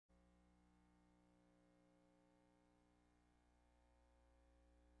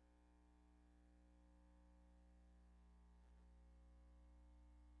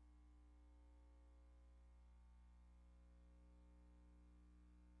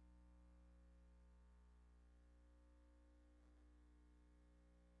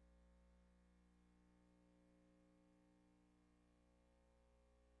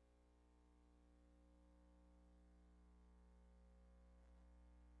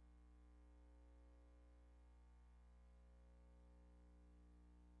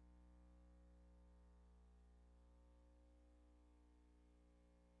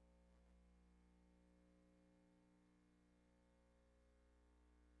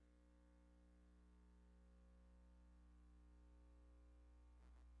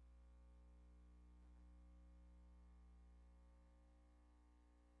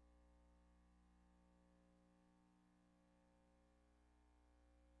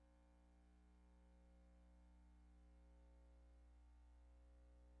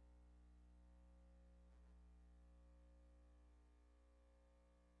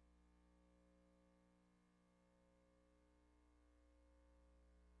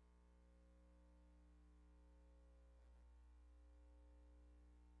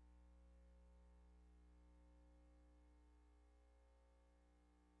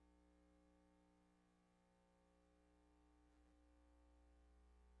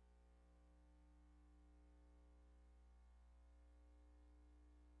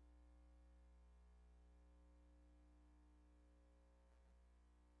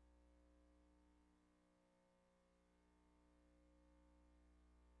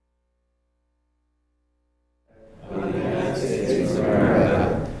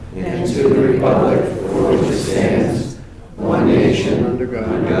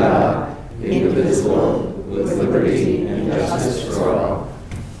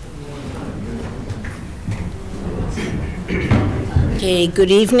Okay,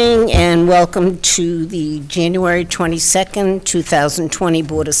 good evening and welcome to the January 22nd, 2020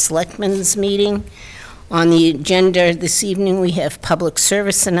 Board of Selectmen's meeting. On the agenda this evening we have public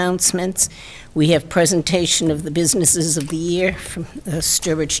service announcements. We have presentation of the businesses of the year from the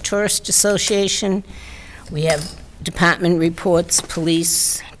Sturbridge Tourist Association. We have department reports,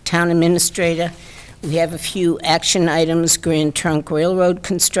 police, town administrator. We have a few action items, Grand Trunk Railroad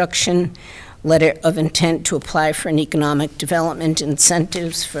construction, letter of intent to apply for an economic development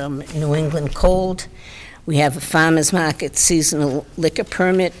incentives from New England Cold. We have a farmers market seasonal liquor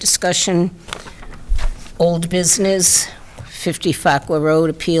permit discussion, old business, 50 Farquhar Road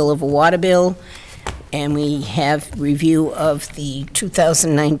appeal of a water bill, and we have review of the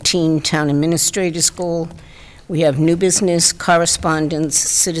 2019 town administrator's goal. We have new business, correspondence,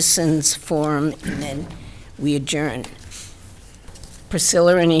 citizens forum, and then we adjourn.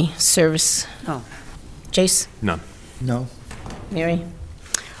 Priscilla, any service? Oh. Jace? None. No. Mary?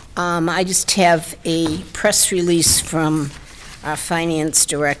 I just have a press release from our finance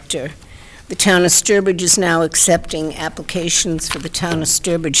director. The town of Sturbridge is now accepting applications for the town of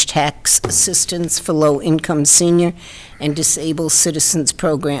Sturbridge Tax Assistance for Low-Income Senior and Disabled Citizens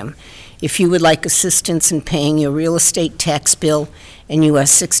Program. If you would like assistance in paying your real estate tax bill and you are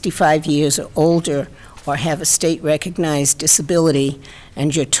 65 years or older, or have a state-recognized disability,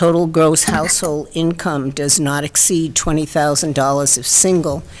 and your total gross household income does not exceed $20,000 if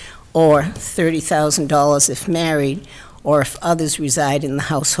single, or $30,000 if married, or if others reside in the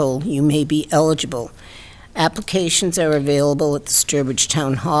household, you may be eligible. Applications are available at the Sturbridge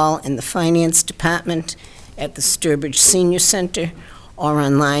Town Hall and the Finance Department, at the Sturbridge Senior Center, or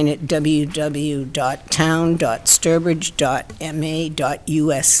online at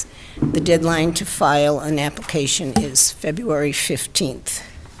www.town.sturbridge.ma.us. The deadline to file an application is February 15th.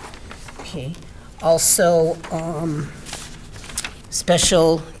 Okay. Also,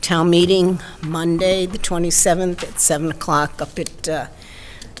 special town meeting Monday, the 27th at 7 o'clock up at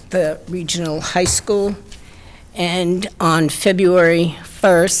the regional high school. And on February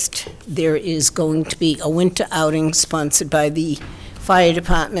 1st, there is going to be a winter outing sponsored by the Fire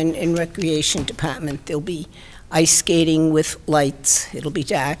Department and Recreation Department. There'll be ice skating with lights. It'll be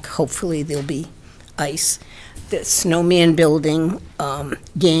dark. Hopefully there'll be ice. The snowman building,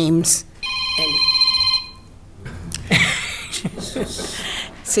 games, and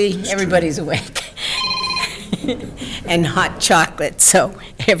see, everybody's awake. And hot chocolate, so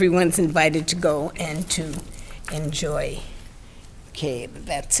everyone's invited to go and to enjoy. Okay,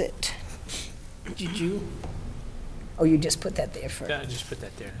 that's it. Did you? Oh, you just put that there for? Yeah, I just put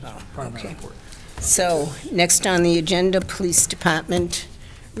that there. Oh, okay. So, next on the agenda, Police Department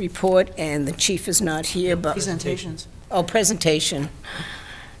report, and the chief is not here, but... Presentations. Oh, presentation.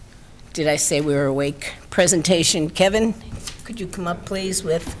 Did I say we were awake? Presentation. Kevin, could you come up, please,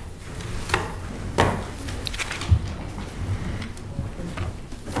 with...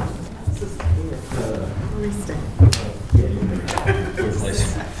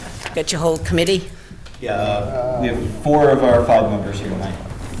 Got your whole committee? Yeah, we have 4 of our 5 members here tonight.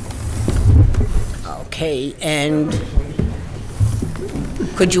 Okay, and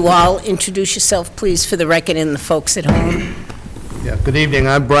could you all introduce yourself, please, for the record and the folks at home? Yeah, good evening.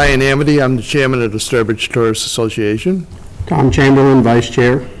 I'm Brian Amity. I'm the chairman of the Sturbridge Tourist Association. Tom Chamberlain, vice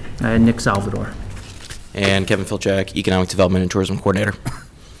chair. Nick Salvador. And Kevin Filchak, economic development and tourism coordinator.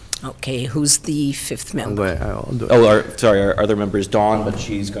 Okay, who's the 5th member? I'll do it. Oh, our other member is Dawn, but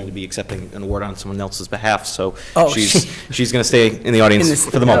she's going to be accepting an award on someone else's behalf, so she's going to stay in the audience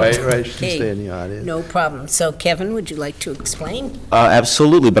for the moment. Right, she can stay in the audience. No problem. So, Kevin, would you like to explain?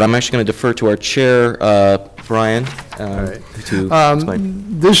 Absolutely, but I'm actually going to defer to our chair, Brian, to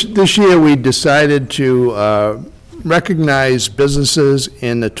explain. This year we decided to recognize businesses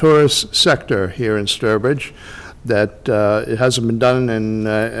in the tourist sector here in Sturbridge that it hasn't been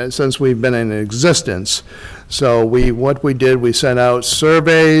done since we've been in existence. So what we did, we sent out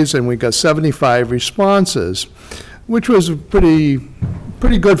surveys and we got 75 responses, which was pretty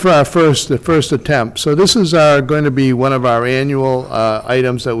good for our first attempt. So this is going to be one of our annual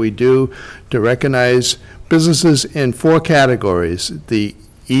items that we do to recognize businesses in 4 categories: the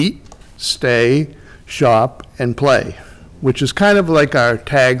eat, stay, shop, and play, which is kind of like our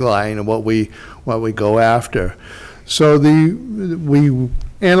tagline of what we go after. So we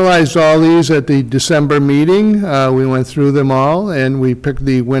analyzed all these at the December meeting. We went through them all, and we picked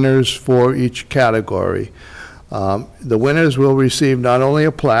the winners for each category. The winners will receive not only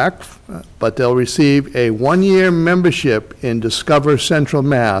a plaque, but they'll receive a 1-year membership in Discover Central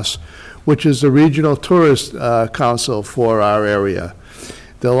Mass, which is the regional tourist council for our area.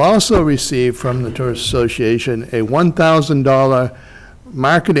 They'll also receive from the Tourist Association a $1,000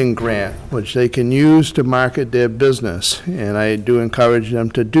 marketing grant, which they can use to market their business, and I do encourage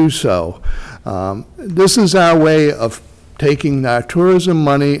them to do so. This is our way of taking our tourism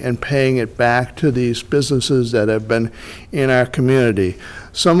money and paying it back to these businesses that have been in our community.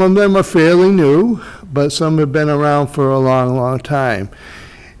 Some of them are fairly new, but some have been around for a long, long time.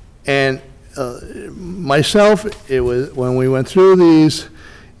 And myself, it was when we went through these,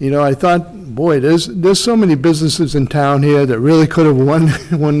 you know, I thought, boy, there's so many businesses in town here that really could have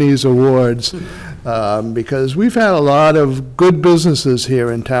won these awards, because we've had a lot of good businesses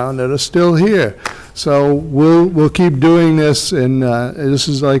here in town that are still here. So we'll keep doing this, and this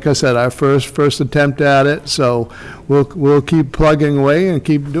is, like I said, our first attempt at it. So we'll keep plugging away and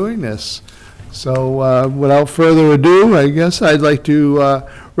keep doing this. So without further ado, I guess I'd like to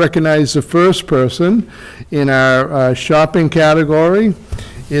recognize the first person in our shopping category.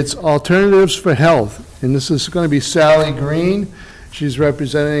 It's Alternatives for Health, and this is going to be Sally Green. She's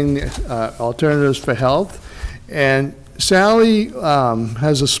representing Alternatives for Health, and Sally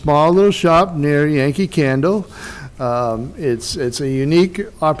has a small little shop near Yankee Candle. It's a unique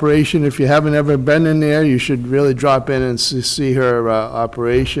operation. If you haven't ever been in there, you should really drop in and see her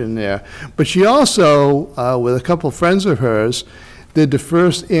operation there. But she also, with a couple friends of hers, did the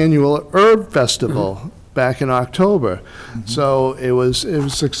first annual Herb Festival back in October. So it was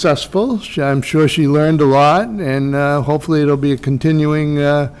successful. I'm sure she learned a lot, and hopefully it'll be a continuing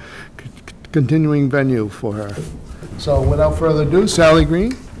venue for her. So without further ado, Sally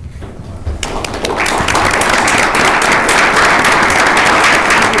Green.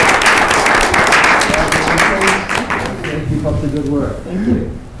 Keep up the good work. Thank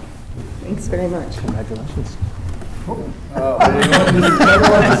you. Thanks very much. Congratulations. Come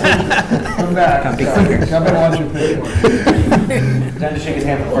back. Come and watch your picture. Time to shake his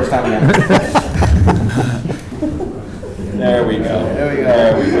hand for the first time yet. There we go. There we go.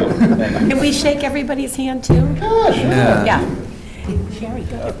 There we go. Thank you. Can we shake everybody's hand too? Oh, sure. Yeah. Sherry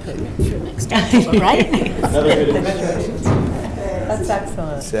got to put a picture next to Right? Another good adventure. That's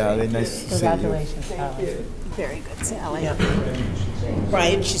excellent. Sally, nice to see you. Congratulations, Sally. Very good, Sally.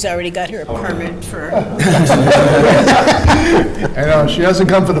 Right, she's already got her permit for... I know, she hasn't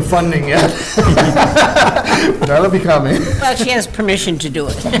come for the funding yet. But that'll be coming. Well, she has permission to do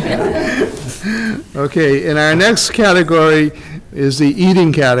it. Okay, and our next category is the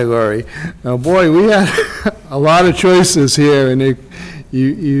eating category. Now, boy, we had a lot of choices here, and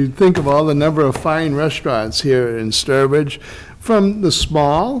you think of all the number of fine restaurants here in Sturbridge, from the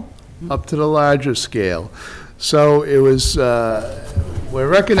small up to the larger scale. So it was, we're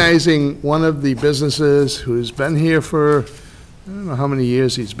recognizing one of the businesses who's been here for, I don't know how many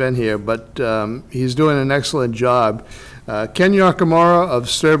years he's been here, but he's doing an excellent job. Ken Yokamura of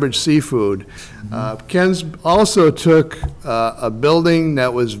Sturbridge Seafood. Ken's also took a building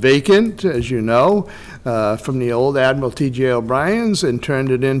that was vacant, as you know, from the old Admiral T.J. O'Brien's, and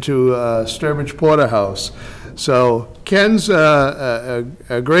turned it into Sturbridge Porterhouse. So Ken's a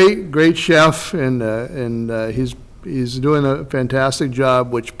great chef, and he's doing a fantastic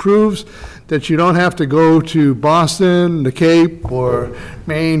job, which proves that you don't have to go to Boston, the Cape, or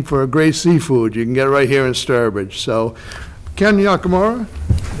Maine for a great seafood. You can get it right here in Sturbridge. So, Ken Yokamura.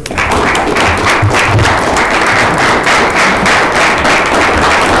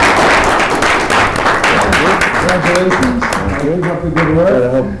 Congratulations. Keep up the good work.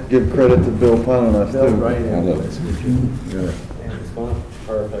 Gotta help give credit to Bill Pond on us, too. Right.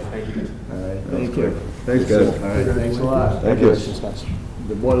 Perfect, thank you. All right, thank you. Thanks, guys. All right, thanks a lot. Thank you.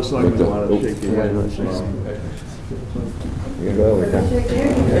 The Board of Selectmen wanted to shake your hand. You can go, we can.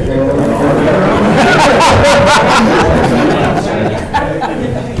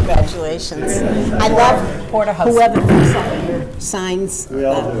 Congratulations. I love Porterhouse. whoever signs. Kevin?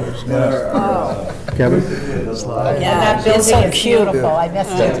 Yeah, that building is beautiful. I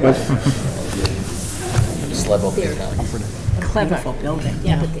missed it. Clever building.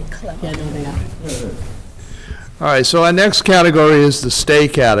 Yeah, but they're clever. Yeah, no, they are. All right, so our next category is the stay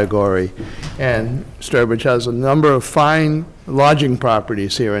category. And Sturbridge has a number of fine lodging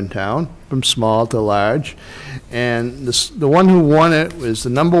properties here in town, from small to large. And the one who won it was the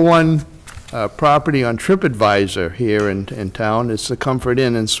 #1 property on TripAdvisor here in town. It's the Comfort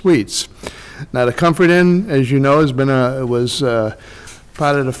Inn and Suites. Now, the Comfort Inn, as you know, was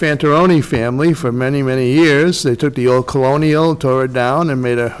part of the Fantaroni family for many, many years. They took the old Colonial, tore it down, and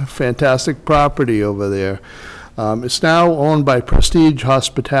made a fantastic property over there. It's now owned by Prestige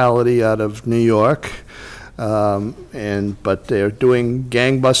Hospitality out of New York, but they're doing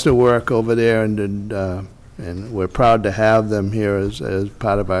gangbuster work over there, and we're proud to have them here as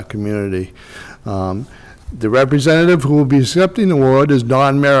part of our community. The representative who will be accepting the award is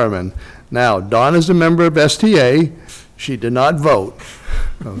Dawn Merriman. Now, Dawn is a member of STA. She did not vote,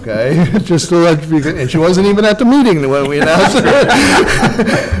 okay? Just to let you, and she wasn't even at the meeting when we announced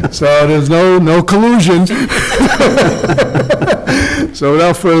it. So there's no collusion. So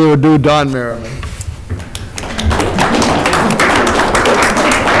without further ado, Dawn Merriman.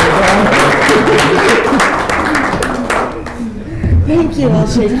 Thank you, I'll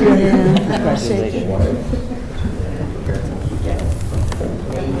shake your hand. I'll shake it.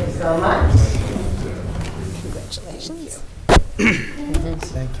 Thank you so much. Congratulations.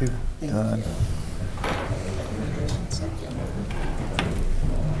 Thank you.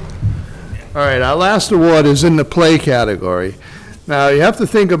 All right, our last award is in the play category. Now, you have to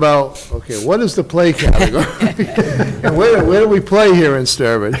think about, okay, what is the play category? And where do we play here in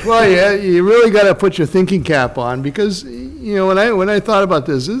Sturbridge? Well, yeah, you really got to put your thinking cap on, because, you know, when I thought about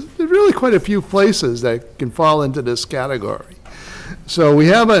this, there's really quite a few places that can fall into this category. So we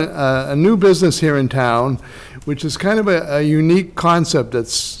have a new business here in town, which is kind of a unique concept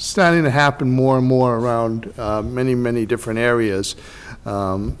that's starting to happen more and more around many different areas.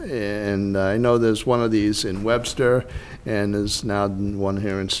 And I know there's one of these in Webster, and there's now one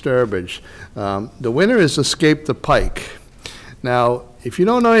here in Sturbridge. The winner is Escape the Pike. Now, if you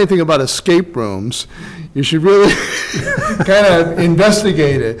don't know anything about escape rooms, you should really kind of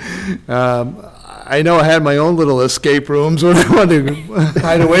investigate it. I know I had my own little escape rooms when I wanted to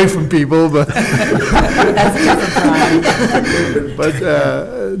hide away from people, but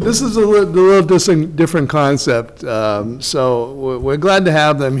this is a little different concept. So we're glad to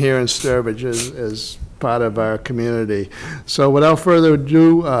have them here in Sturbridge as part of our community. So without further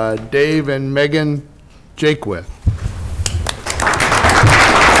ado, Dave and Megan Jakewith.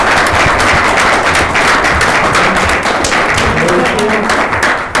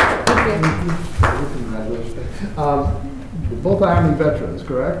 Both Army veterans,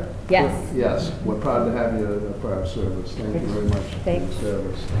 correct? Yes. Yes, we're proud to have you for our service. Thank you very much for your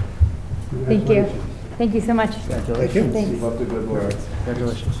service. Thank you. Thank you so much. Thank you. Keep up the good work.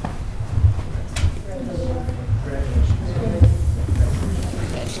 Congratulations.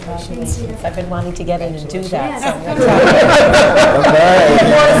 I've been wanting to get in and do that, so that's why. The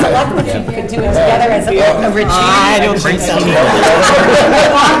Board of Selectmen could do it together as a retreat. I don't think so.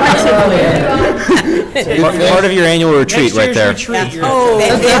 Part of your annual retreat right there. Oh,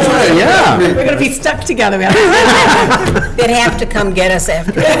 Yeah. We're going to be stuck together. they'd have to come get us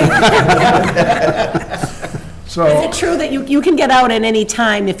after that. So, Is it true that you can get out at any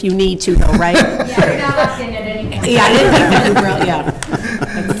time if you need to, though, right? Yeah, you're not locked in at any point. Yeah, I didn't think that you were, yeah.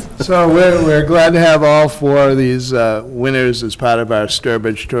 so we're glad to have all four of these winners as part of our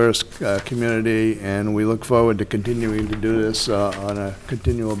Sturbridge tourist community, and we look forward to continuing to do this on a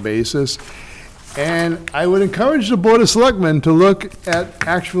continual basis. And I would encourage the Board of Selectmen to look at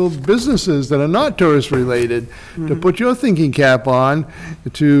actual businesses that are not tourist-related, to put your thinking cap on,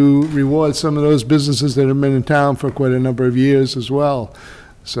 to reward some of those businesses that have been in town for quite a number of years as well.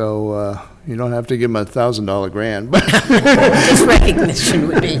 So you don't have to give them a $1,000 grant, but Just recognition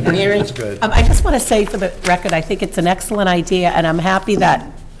would be, Mary? it's good. I just want to say for the record, I think it's an excellent idea, and I'm happy that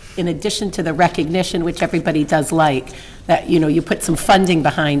in addition to the recognition, which everybody does like, that, you know, you put some funding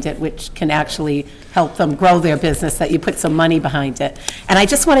behind it, which can actually help them grow their business, that you put some money behind it. And I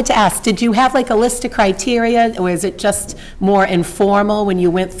just wanted to ask, did you have like a list of criteria, or is it just more informal when you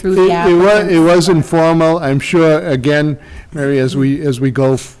went through the applicants? It was informal. I'm sure, again, Mary, as we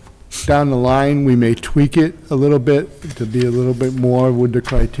go down the line, we may tweak it a little bit to be a little bit more with the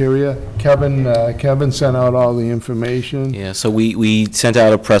criteria. Kevin sent out all the information. Yeah, so we sent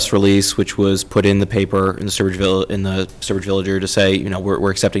out a press release, which was put in the paper in the Sturbridge Villager to say, you know,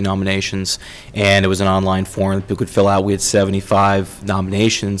 we're accepting nominations, and it was an online form that people could fill out. We had 75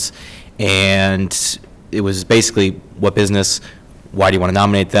 nominations, and it was basically what business, why do you want to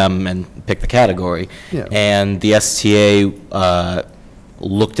nominate them, and pick the category. Yeah. And the STA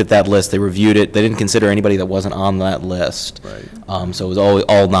looked at that list, they reviewed it, they didn't consider anybody that wasn't on that list. Right. So it was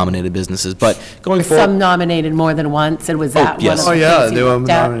all nominated businesses, but going Some forward. nominated more than once, and was that one yes. of the Oh, yeah, things they you were looked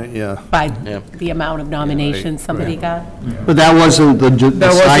at nominated, yeah. by Yeah. the amount of nominations somebody got? But that wasn't the That wasn't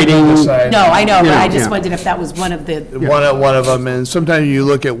deciding. decided. No, I know, but I Yeah. just wondered if that was one of the, One of them, and sometimes you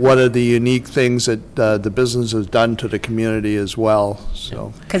look at what are the unique things that the business has done to the community as well,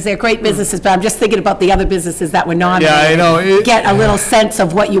 so. because they're great businesses, but I'm just thinking about the other businesses that were nominated. Yeah, I know. Get a little sense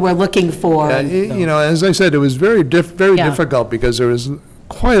of what you were looking for. You know, as I said, it was very Yeah. difficult, because there was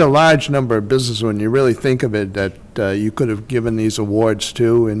quite a large number of businesses, when you really think of it, that you could have given these awards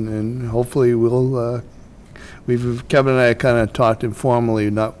to, and hopefully Kevin and I kind of talked informally,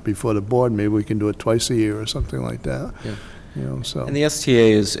 not before the board, maybe we can do it twice a year or something like that. Yeah. You know, so. And the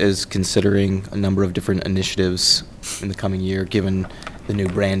STA is considering a number of different initiatives in the coming year, given the new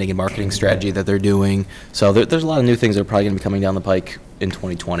branding and marketing strategy that they're doing. So there's a lot of new things that are probably going to be coming down the pike in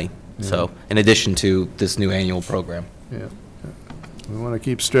 2020. Yeah. So in addition to this new annual program. Yeah. We want to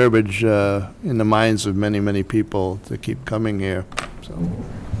keep Sturbridge in the minds of many, many people to keep coming here, so,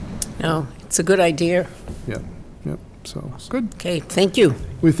 No, it's a good idea. yeah, so, good. Okay, thank you.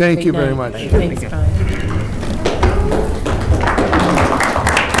 We thank Great you very night. much. Thanks, Brian.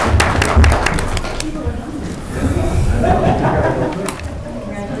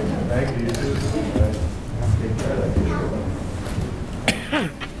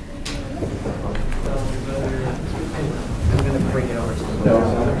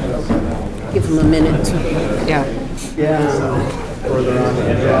 Give them a minute. Yeah.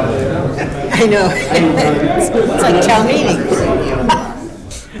 I know. It's like town meeting.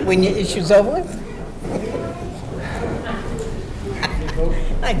 When your issue's over with.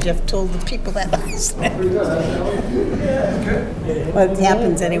 I just told the people that last night. Well, it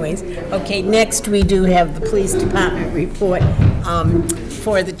happens anyways. Okay, next we do have the police department report.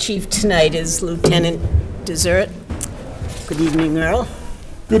 For the chief tonight is Lieutenant Desert. Good evening, Earl.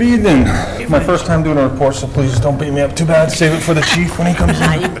 Good evening. My first time doing a report, so please don't beat me up too bad. Save it for the chief when he comes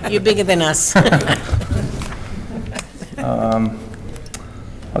in. You're bigger than us. I'll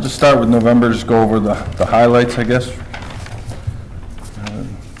just start with November, just go over the highlights, I guess.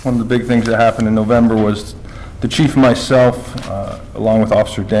 One of the big things that happened in November was the chief and myself, along with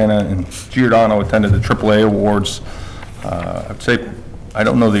Officer Dana and Giordano, attended the AAA Awards. I'd say, I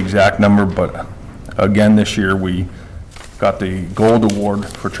don't know the exact number, but again, this year we got the Gold Award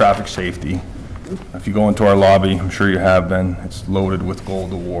for traffic safety. If you go into our lobby, I'm sure you have been, it's loaded with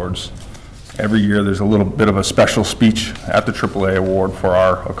gold awards. Every year there's a little bit of a special speech at the AAA Award for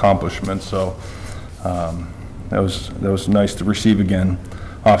our accomplishments, so that was nice to receive again.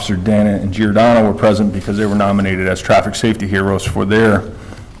 Officer Dana and Giordano were present because they were nominated as traffic safety heroes for their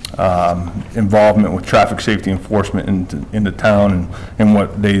involvement with traffic safety enforcement in the town and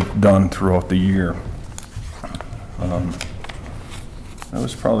what they've done throughout the year. That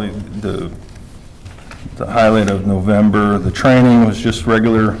was probably the highlight of November. The training was just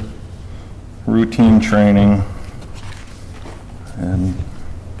regular routine training. And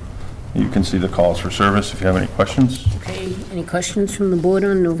you can see the calls for service if you have any questions. Okay, any questions from the board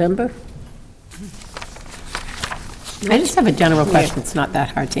on November? I just have a general question, it's not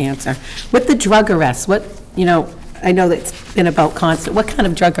that hard to answer. With the drug arrests, what, I know that it's been about constant, what kind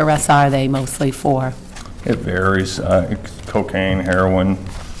of drug arrests are they mostly for? It varies. Cocaine, heroin.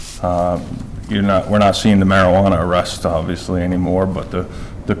 We're not seeing the marijuana arrests obviously anymore, but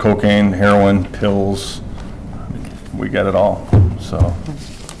the cocaine, heroin, pills, we get it all. So.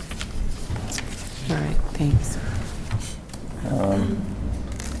 All right, thanks.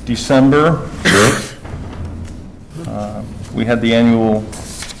 December, we had the annual,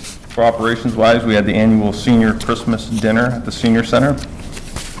 for operations-wise, we had the annual senior Christmas dinner at the senior center.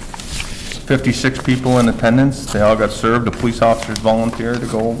 56 people in attendance. They all got served. The police officers volunteered to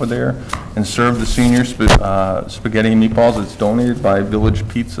go over there and serve the seniors spaghetti and meatballs. It's donated by Village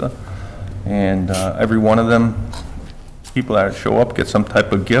Pizza. And every one of them, people that show up get some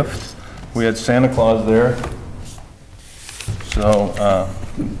type of gift. We had Santa Claus there. So,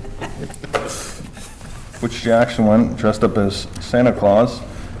 Butch Jackson went dressed up as Santa Claus.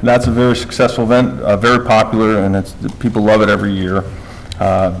 And that's a very successful event, very popular, and people love it every year.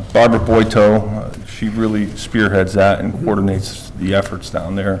 Barbara Boito, she really spearheads that and coordinates the efforts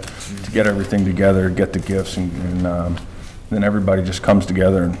down there to get everything together, get the gifts, and then everybody just comes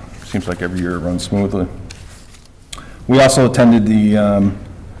together, and it seems like every year it runs smoothly. We also attended the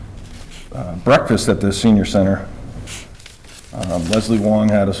breakfast at the senior center. Leslie Wong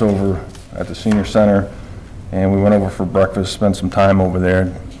had us over at the senior center, and we went over for breakfast, spent some time over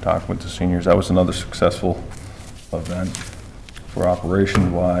there, talked with the seniors. That was another successful event. For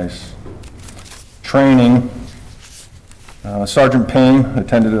operations-wise. Training, Sergeant Payne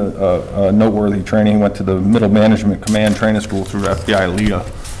attended a noteworthy training. He went to the Middle Management Command Training School through FBI LEA,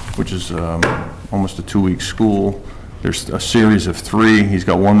 which is almost a 2-week school. There's a series of 3. He's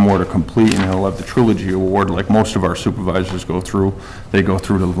got one more to complete, and he'll have the Trilogy Award like most of our supervisors go through. They go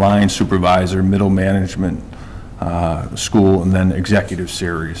through the line supervisor, middle management school, and then executive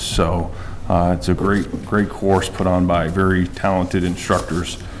series. So it's a great course put on by very talented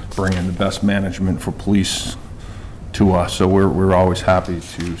instructors, bringing the best management for police to us. So we're always happy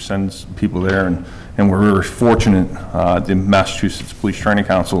to send people there, and we're very fortunate. The Massachusetts Police Training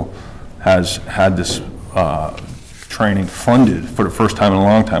Council has had this training funded for the first time in a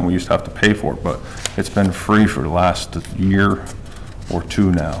long time. We used to have to pay for it, but it's been free for the last year or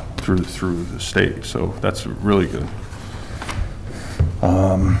two now through the state, so that's really good.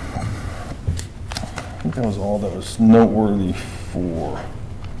 I think that was all that was noteworthy for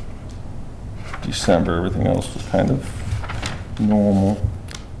December. Everything else was kind of normal.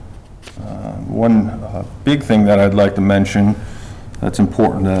 One big thing that I'd like to mention that's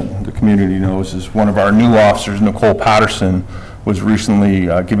important that the community knows is one of our new officers, Nicole Patterson, was recently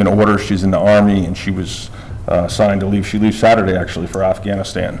given orders. She's in the Army, and she was assigned to leave. She leaves Saturday, actually, for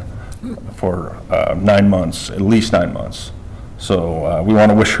Afghanistan for 9 months, at least 9 months. So we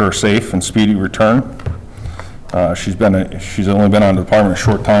want to wish her a safe and speedy return. She's only been on the department a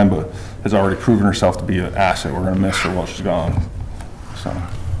short time, but has already proven herself to be an asset. We're going to miss her while she's gone. So.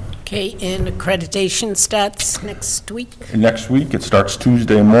 Okay, and accreditation starts next week? Next week, it starts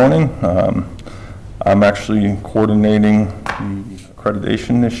Tuesday morning. I'm actually coordinating the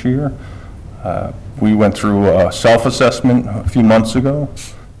accreditation this year. We went through a self-assessment a few months ago.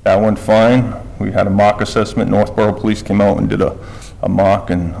 That went fine. We had a mock assessment. Northborough Police came out and did a mock,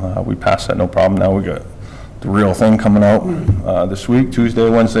 and we passed that no problem. Now we got the real thing coming out this week, Tuesday,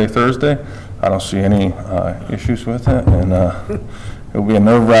 Wednesday, Thursday. I don't see any issues with it, and it'll be a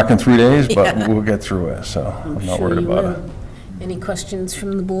nerve-wracking 3 days, but we'll get through it, so I'm not worried about it. Any questions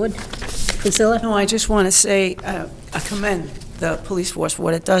from the board? Priscilla? No, I just want to say I commend the police force for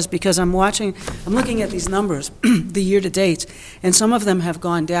what it does, because I'm looking at these numbers, the year-to-dates, and some of them have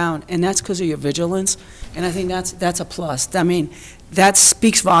gone down, and that's because of your vigilance, and I think that's a plus. I mean, that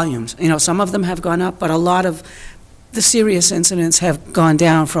speaks volumes. You know, some of them have gone up, but a lot of the serious incidents have gone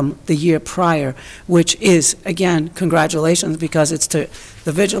down from the year prior, which is, again, congratulations, because it's to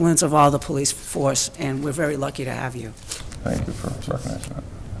the vigilance of all the police force, and we're very lucky to have you. Thank you for recognizing that.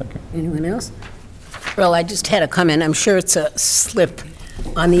 Thank you. Anyone else? Well, I just had a comment. I'm sure it's a slip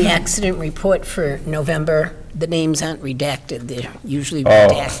on the accident report for November. The names aren't redacted. They're usually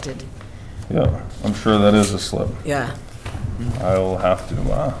redacted. Yeah, I'm sure that is a slip. Yeah. I'll have to,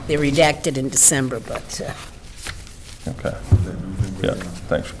 They're redacted in December, but okay. Yeah,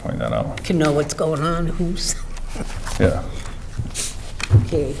 thanks for pointing that out. can know what's going on, who's. Yeah,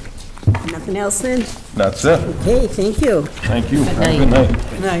 Okay. Nothing else then? that's it. Okay, thank you. Thank you. Have a good night.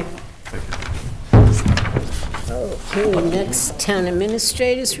 Good night. Okay, next, town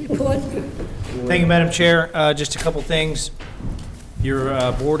administrators report. Thank you, Madam Chair. Just a couple things.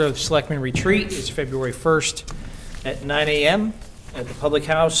 Your Board of Selectmen retreat is February 1st at 9 a.m. at the Public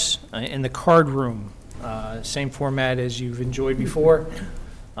House in the card room. Same format as you've enjoyed before.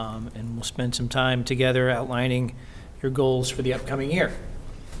 And we'll spend some time together outlining your goals for the upcoming year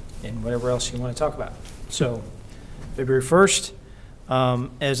and whatever else you want to talk about. So, February 1st,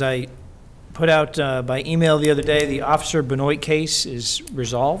 as I put out by email the other day, the Officer Benoit case is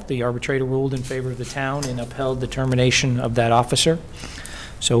resolved. The arbitrator ruled in favor of the town and upheld the termination of that officer.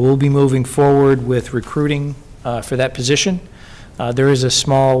 So we'll be moving forward with recruiting for that position. There is a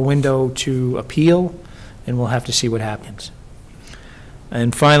small window to appeal, and we'll have to see what happens.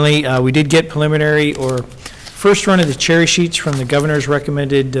 And finally, we did get preliminary or first run of the cherry sheets from the governor's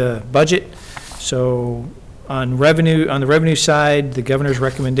recommended budget. So on the revenue side, the governor's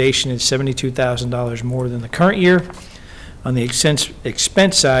recommendation is $72,000 more than the current year. On the expense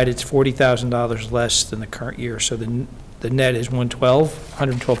side, it's $40,000 less than the current year. So the net is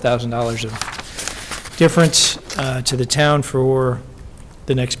 $112,000 of difference to the town for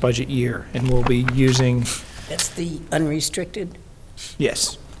the next budget year, and we'll be using. That's the unrestricted?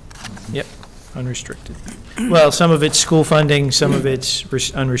 Yes. Yep. Unrestricted. Well, some of it's school funding, some of it's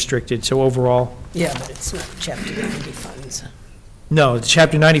unrestricted, so overall. Yeah, but it's not Chapter 90 funds. No, the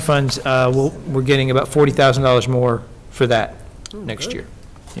Chapter 90 funds, we're getting about $40,000 more for that next year.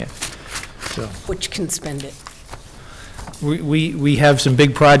 Yeah. So Which can spend it? we have some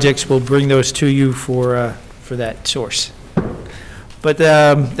big projects. We'll bring those to you for that source. But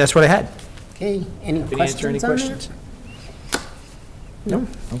that's what I had. Okay, any Did I questions answer any on that? questions? No.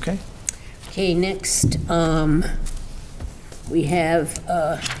 Okay. Okay, next, we have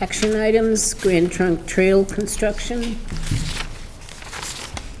action items, Grand Trunk Trail construction.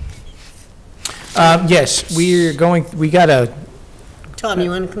 Yes, we got a Tom,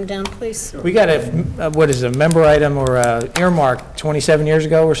 you want to come down, please? what is it, a member item or a earmark 27 years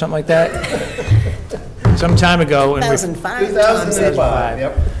ago or something like that? Some time ago. 2005. 2005,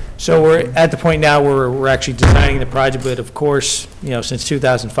 yep. So we're at the point now where we're actually designing the project, but of course, since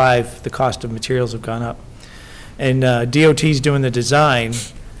 2005, the cost of materials have gone up. And DOT's doing the design,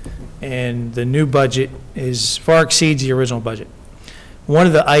 and the new budget far exceeds the original budget. one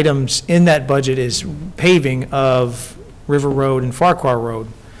of the items in that budget is paving of River Road and Farquhar Road.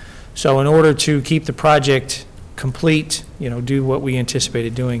 So in order to keep the project complete, do what we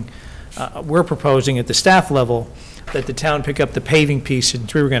anticipated doing, we're proposing at the staff level that the town pick up the paving piece,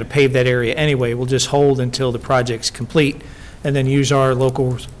 since we were going to pave that area anyway. We'll just hold until the project's complete, and then use our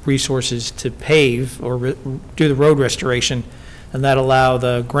local resources to pave or do the road restoration, and that allow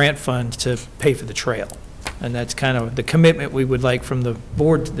the grant fund to pay for the trail. And that's kind of the commitment we would like from the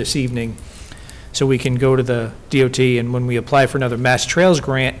board this evening, so we can go to the DOT, and when we apply for another Mass Trails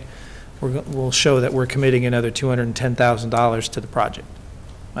grant, we'll show that we're committing another $210,000 to the project.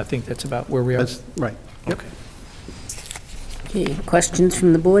 I think that's about where we are. That's right. Okay. Okay, questions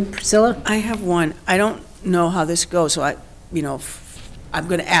from the board? Priscilla? I have one. I don't know how this goes, so I'm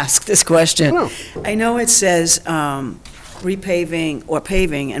going to ask this question. No. I know it says repaving or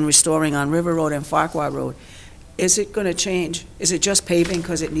paving and restoring on River Road and Farquhar Road. Is it going to change? Is it just paving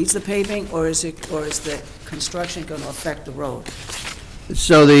because it needs the paving, or is the construction going to affect the road?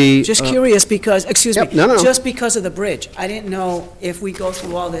 So the... Just curious because, excuse me, no. just because of the bridge. I didn't know if we go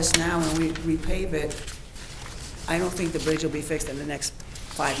through all this now and we repave it, I don't think the bridge will be fixed in the next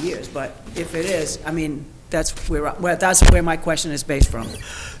 5 years, but if it is, I mean, that's where my question is based from.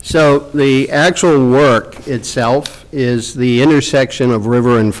 So the actual work itself is the intersection of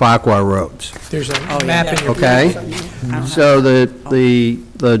River and Farquhar roads. There's a map in your... Okay? So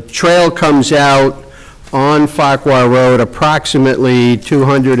the trail comes out on Farquhar Road approximately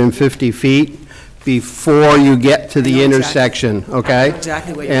 250 feet before you get to the intersection, okay?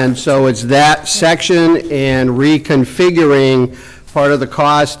 Exactly what you're... And so it's that section, and reconfiguring, part of the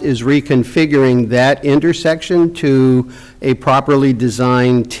cost is reconfiguring that intersection to a properly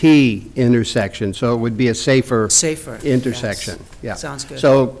designed T intersection, so it would be a safer intersection. Yes. Yeah. Sounds good.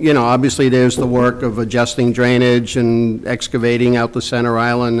 So, obviously there's the work of adjusting drainage and excavating out the center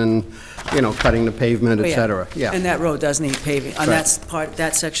island and, cutting the pavement, et cetera. Yeah. And that road does need paving, and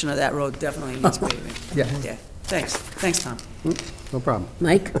that section of that road definitely needs paving. Yeah. Yeah, thanks, Tom. No problem.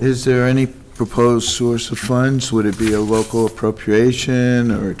 Mike? Is there any proposed source of funds? Would it be a local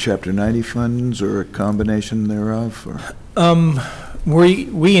appropriation or Chapter 90 funds or a combination thereof? Or?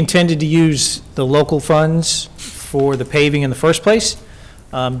 We intended to use the local funds for the paving in the first place.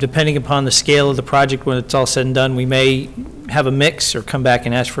 Depending upon the scale of the project, when it's all said and done, we may have a mix or come back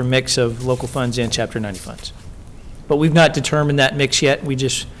and ask for a mix of local funds and Chapter 90 funds. But we've not determined that mix yet. We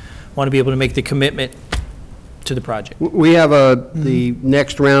just want to be able to make the commitment to the project. We have the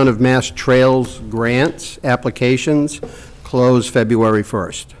next round of Mass Trails grants applications close February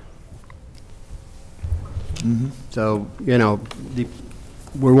 1st. So,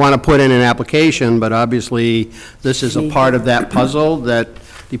 we want to put in an application, but obviously this is a part of that puzzle that,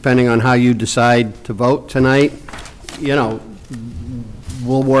 depending on how you decide to vote tonight,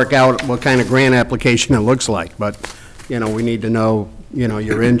 we'll work out what kind of grant application it looks like. But, we need to know,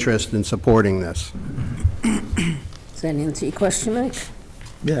 your interest in supporting this. Does that answer your question, Mike?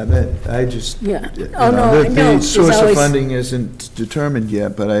 Yeah, Yeah. Oh, no, I know. The There's source of always... funding isn't determined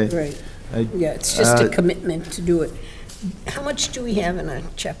yet, but Right. Yeah, it's just a commitment to do it. How much do we have in a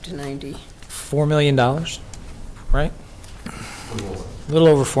Chapter 90? $4 million, right? A little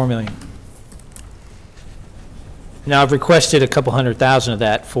over $4 million. Now, I've requested a couple $100,000 of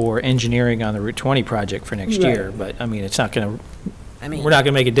that for engineering on the Route 20 project for next year, but, I mean, it's not going to, we're not going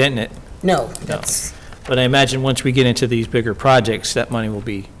to make a dent in it. No, that's... But I imagine once we get into these bigger projects, that money will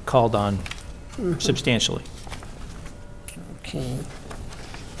be called on substantially. Okay.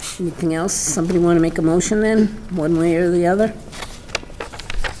 Anything else? Somebody want to make a motion then, one way or the other?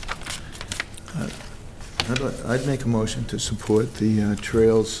 I'd make a motion to support the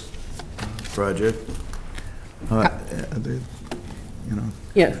Trails project.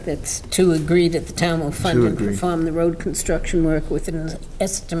 Yeah, that's to agree that the town will fund and perform the road construction work with an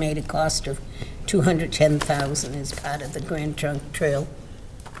estimated cost of $210,000 as part of the Grand Trunk Trail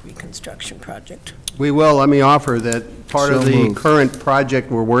reconstruction project. We will. Let me offer that part of the current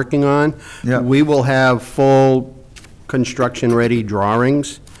project we're working on, we will have full construction-ready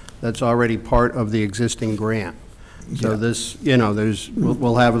drawings. That's already part of the existing grant. So this,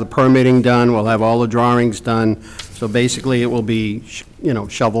 we'll have the permitting done, we'll have all the drawings done. So basically, it will be,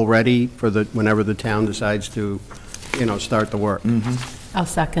 shovel-ready for whenever the town decides to, start the work. I'll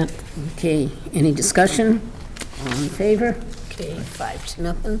second. Okay, any discussion? All in favor? Okay,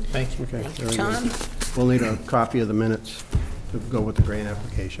 5-0. Thank you. Thank you, Tom. We'll need a copy of the minutes to go with the grant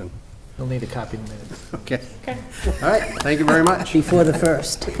application. You'll need a copy in a minute. Okay. All right, thank you very much. Before the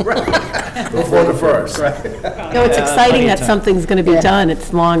 1st. Before the 1st. No, it's exciting that something's going to be done.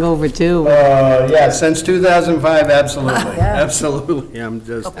 It's long overdue. Yeah, since 2005, absolutely, absolutely. I'm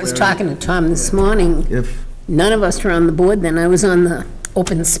just. I was talking to Tom this morning. If, None of us were on the board then. I was on the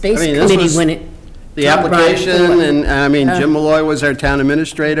Open Space I mean, this Committee was when it. The Tom brought it application, forward. and I mean, Jim Malloy was our town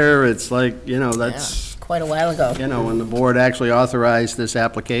administrator. It's like, you know, that's, Quite a while ago. you know, when the board actually authorized this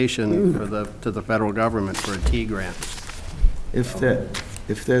application for to the federal government for a T grant.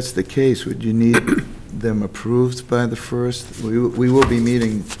 if that's the case, would you need them approved by the 1st? We will be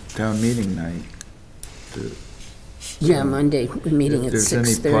meeting town meeting night. Yeah, Monday, we're meeting at 6:30. If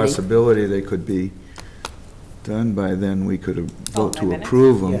there's any possibility they could be done by then, we could vote to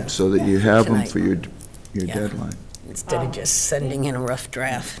approve them so that you have them for your Yeah. deadline. Instead of just sending in a rough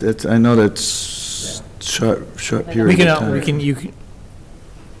draft. That's, I know that's short period of time.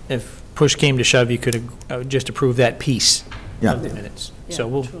 If push came to shove, you could just approve that piece Yeah. of the minutes. Yeah, So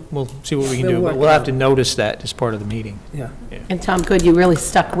we'll see what we can We'll do, work but we'll it have out. to notice that as part of the meeting. And Tom, good, you really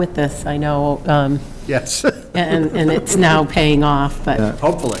stuck with this, I know, Yes, and it's now paying off, but,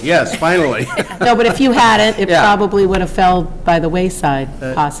 hopefully, yes, finally. no, but if you hadn't, it Yeah. probably would have fell by the wayside,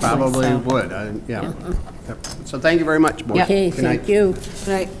 It possibly. Probably so. would, yeah. So thank you very much, board. Okay, Good night. thank you.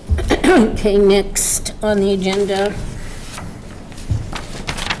 Right. Okay, next on the agenda,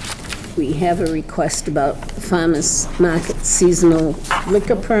 we have a request about farmers market seasonal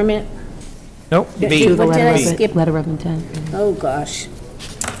liquor permit. Nope, Do B. the What did I skip? Letter of intent. Oh, gosh.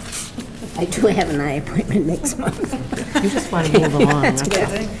 I do have an eye appointment next month. You just want to move along. That's huh?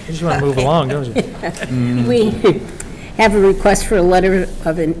 good. You just want to move along, don't you? We have a request for a letter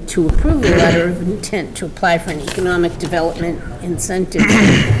of, to approve a letter of intent to apply for an economic development incentive,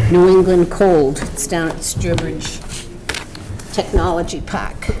 New England Cold. It's down at Sturbridge Technology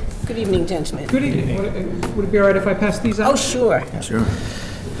Park. Good evening, gentlemen. Good evening. Would it be all right if I pass these out? Oh, sure. Sure.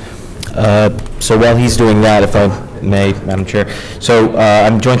 So while he's doing that, if I may, Madam Chair, so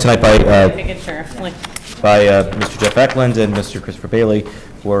I'm joined tonight by Mr. Jeff Eklund and Mr. Christopher Bailey,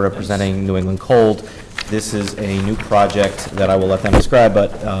 who are representing New England Cold. This is a new project that I will let them describe,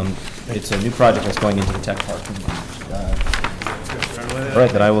 but it's a new project that's going into the tech park. All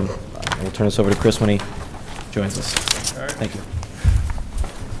right, then I will turn this over to Chris when he joins us. Thank you.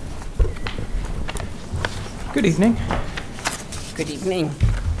 Good evening. Good evening.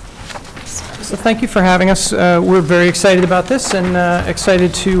 So thank you for having us. We're very excited about this and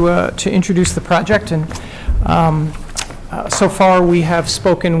excited to introduce the project. And so far, we have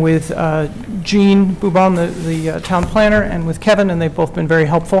spoken with Jean Boubon, the town planner, and with Kevin, and they've both been very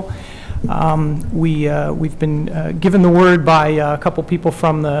helpful. We've been given the word by a couple people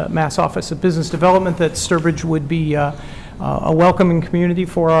from the Mass Office of Business Development that Sturbridge would be a welcoming community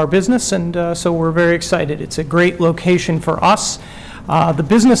for our business, and so we're very excited. It's a great location for us. The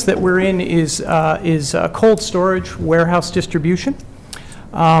business that we're in is cold storage warehouse distribution.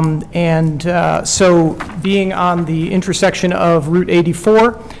 So being on the intersection of Route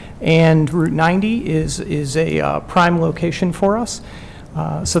 84 and Route 90 is a prime location for us.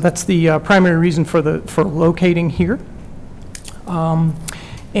 So that's the primary reason for locating here. So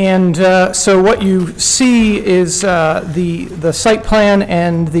what you see is the site plan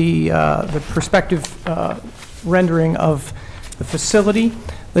and the perspective rendering of the facility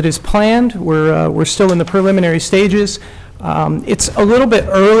that is planned. We're still in the preliminary stages. It's a little bit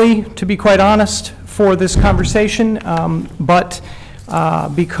early, to be quite honest, for this conversation, but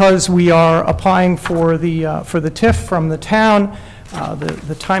because we are applying for the TIF from the town,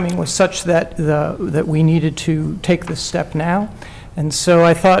 the timing was such that we needed to take this step now. And so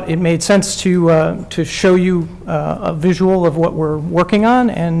I thought it made sense to show you a visual of what we're working on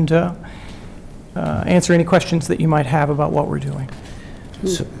and answer any questions that you might have about what we're doing.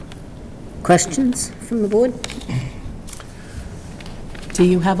 Questions from the board? Do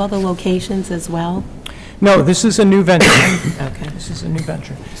you have other locations as well? No, this is a new venture. Okay. This is a new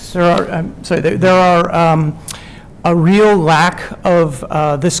venture. There are a real lack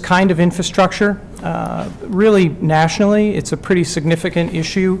of this kind of infrastructure. Really nationally, it's a pretty significant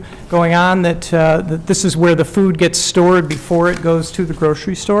issue going on that this is where the food gets stored before it goes to the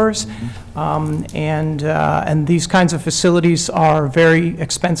grocery stores. And these kinds of facilities are very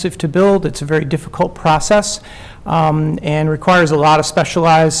expensive to build. It's a very difficult process and requires a lot of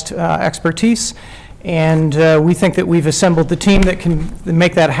specialized expertise. And we think that we've assembled the team that can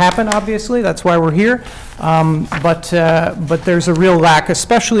make that happen, obviously. That's why we're here. But there's a real lack,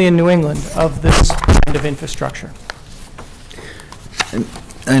 especially in New England, of this kind of infrastructure. And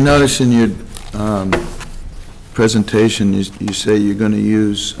I noticed in your presentation, you say you're going to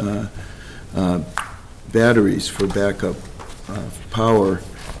use batteries for backup power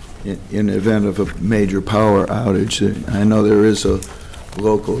in the event of a major power outage. I know there is a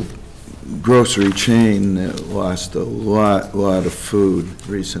local grocery chain that lost a lot of food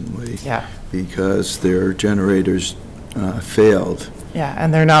recently. Yeah. Because their generators failed. Yeah,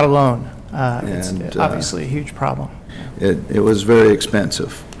 and they're not alone. It's obviously a huge problem. It was very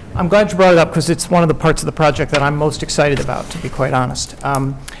expensive. I'm glad you brought it up because it's one of the parts of the project that I'm most excited about, to be quite honest.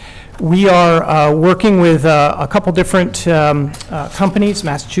 We are working with a couple different companies,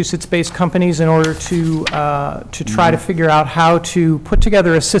 Massachusetts-based companies, in order to try to figure out how to put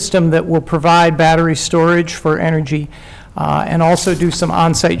together a system that will provide battery storage for energy and also do some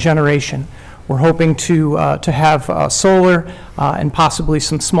on-site generation. We're hoping to have solar and possibly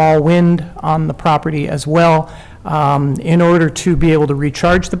some small wind on the property as well in order to be able to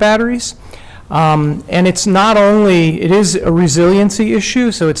recharge the batteries. And it's not only, it is a resiliency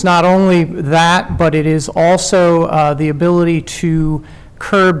issue, so it's not only that, but it is also the ability to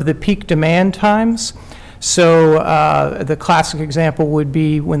curb the peak demand times. So the classic example would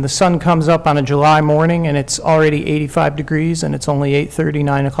be when the sun comes up on a July morning and it's already 85 degrees and it's only 8:30,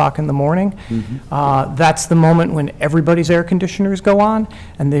 9 o'clock in the morning. Mm-hmm. That's the moment when everybody's air conditioners go on,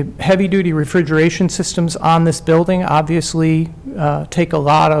 and the heavy-duty refrigeration systems on this building obviously take a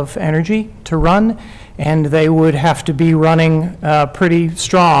lot of energy to run, and they would have to be running pretty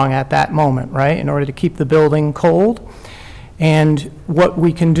strong at that moment, right, in order to keep the building cold. And what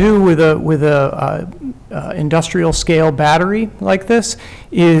we can do with a industrial scale battery like this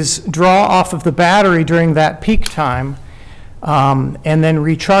is draw off of the battery during that peak time and then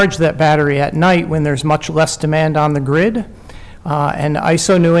recharge that battery at night when there's much less demand on the grid. And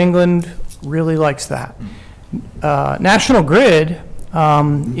ISO New England really likes that. National Grid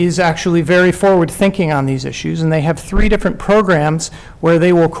is actually very forward-thinking on these issues, and they have 3 different programs where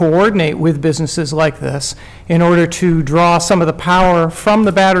they will coordinate with businesses like this in order to draw some of the power from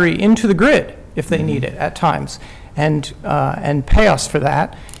the battery into the grid if they need it at times, and pay us for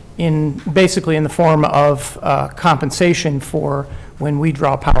that basically in the form of compensation for when we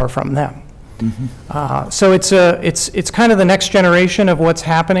draw power from them. Mm-hmm. So it's kind of the next generation of what's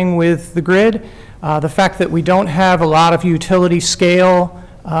happening with the grid. The fact that we don't have a lot of utility scale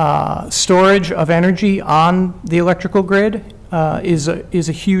storage of energy on the electrical grid is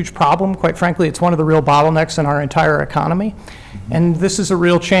a huge problem. Quite frankly, it's one of the real bottlenecks in our entire economy. Mm-hmm. And this is a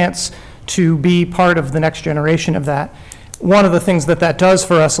real chance to be part of the next generation of that. One of the things that does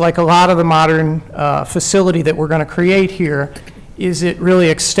for us, like a lot of the modern facility that we're going to create here, is it really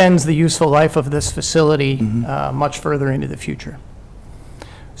extends the useful life of this facility mm-hmm. Much further into the future.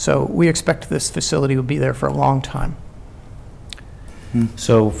 So we expect this facility will be there for a long time.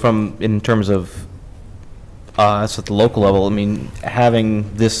 So in terms of us at the local level, I mean,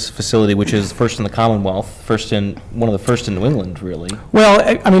 having this facility, which is first in the Commonwealth, one of the first in New England, really. Well,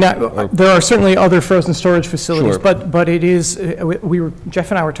 I mean, there are certainly other frozen storage facilities, sure. but it is,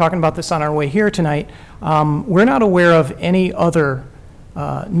 Jeff and I were talking about this on our way here tonight. We're not aware of any other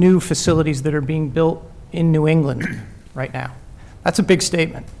new facilities that are being built in New England right now. That's a big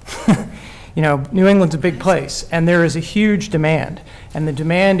statement. You know, New England's a big place, and there is a huge demand, and the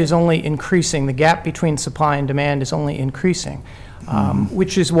demand is only increasing. The gap between supply and demand is only increasing,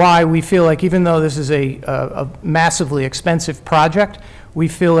 which is why we feel like even though this is a massively expensive project, we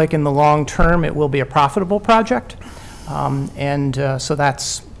feel like in the long term it will be a profitable project, so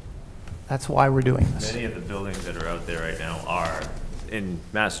that's why we're doing this. Many of the buildings that are out there right now are, in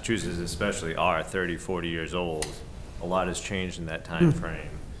Massachusetts especially, are 30, 40 years old. A lot has changed in that time frame.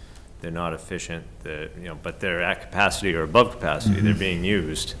 They're not efficient, but they're at capacity or above capacity. Mm-hmm. They're being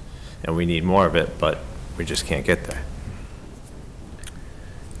used, and we need more of it, but we just can't get there.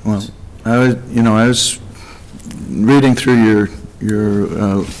 Well, I was reading through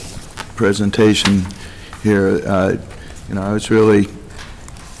your presentation here. I was really,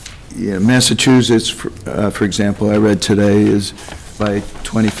 Massachusetts, for example, I read today is by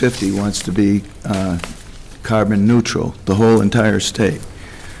 2050 wants to be carbon neutral, the whole entire state.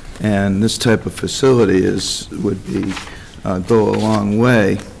 And this type of facility would go a long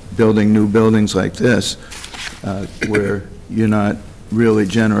way, building new buildings like this, where you're not really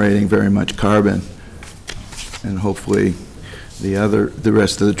generating very much carbon. And hopefully the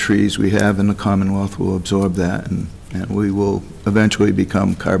rest of the trees we have in the Commonwealth will absorb that, and we will eventually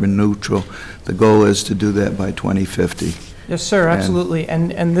become carbon neutral. The goal is to do that by 2050. Yes, sir, absolutely.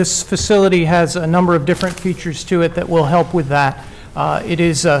 And this facility has a number of different features to it that will help with that. It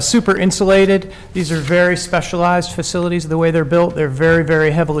is super insulated. These are very specialized facilities. The way they're built, they're very,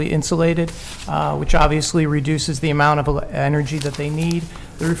 very heavily insulated, which obviously reduces the amount of energy that they need.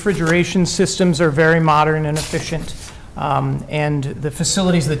 The refrigeration systems are very modern and efficient. And the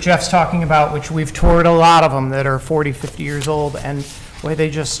facilities that Jeff's talking about, which we've toured a lot of them that are 40, 50 years old, and boy, they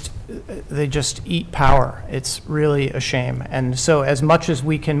just eat power. It's really a shame. And so as much as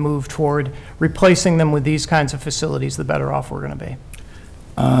we can move toward replacing them with these kinds of facilities, the better off we're going to be.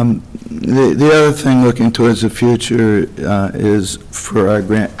 The other thing looking towards the future is for our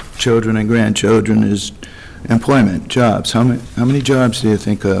children and grandchildren is employment, jobs. How many jobs do you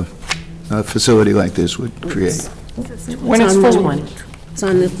think a facility like this would create? When it's full, it's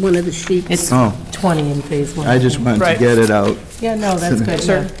on one of the sheets. It's 20 in phase 1. I just wanted to get it out. Yeah, no, that's good.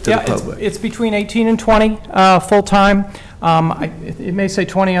 Sir, it's between 18 and 20 full-time. It may say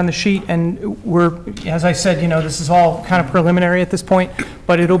 20 on the sheet, and we're, as I said, this is all kind of preliminary at this point,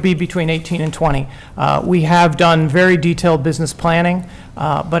 but it'll be between 18 and 20. We have done very detailed business planning,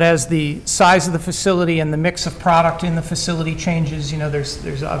 but as the size of the facility and the mix of product in the facility changes,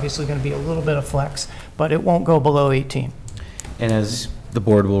 there's obviously going to be a little bit of flex, but it won't go below 18. And as the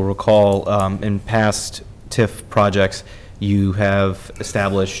board will recall, in past TIF projects, you have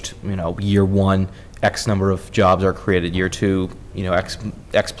established, year one, X number of jobs are created, year two,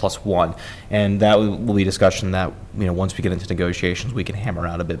 X plus one. And that will be discussion that, once we get into negotiations, we can hammer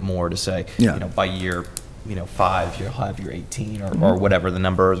out a bit more to say, by year, 5, you'll have your 18 or whatever the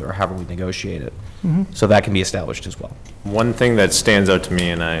number is, or however we negotiate it. So that can be established as well. One thing that stands out to me,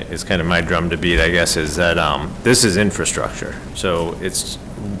 and is kind of my drum to beat, I guess, is that this is infrastructure. So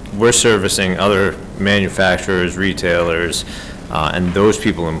we're servicing other manufacturers, retailers, and those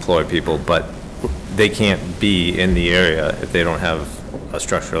people employ people, but they can't be in the area if they don't have a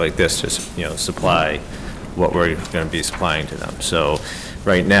structure like this to supply what we're going to be supplying to them. So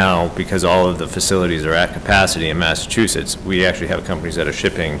right now, because all of the facilities are at capacity in Massachusetts, we actually have companies that are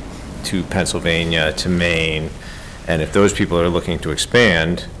shipping to Pennsylvania, to Maine, and if those people are looking to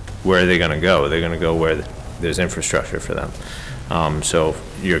expand, where are they going to go? They're going to go where there's infrastructure for them. So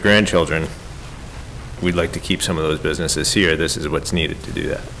your grandchildren, we'd like to keep some of those businesses here. This is what's needed to do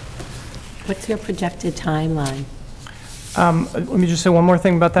that. What's your projected timeline? Let me just say one more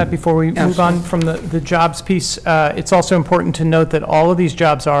thing about that before we move on from the jobs piece. It's also important to note that all of these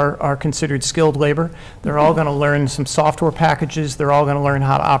jobs are considered skilled labor. They're all going to learn some software packages. They're all going to learn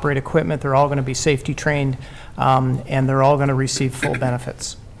how to operate equipment. They're all going to be safety trained, and they're all going to receive full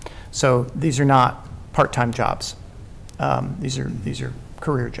benefits. So these are not part-time jobs. These are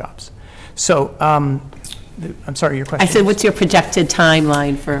career jobs. So I'm sorry, your question? I said, what's your projected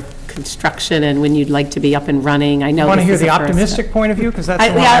timeline for construction and when you'd like to be up and running? I know. You want to hear the optimistic point of view, because that's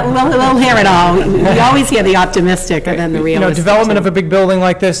we'll hear it all. We always hear the optimistic and then the realistic. Development of a big building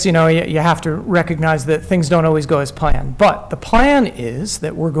like this, you have to recognize that things don't always go as planned. But the plan is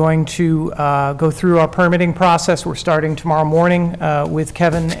that we're going to go through our permitting process. We're starting tomorrow morning with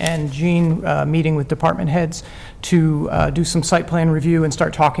Kevin and Jean meeting with department heads to do some site plan review and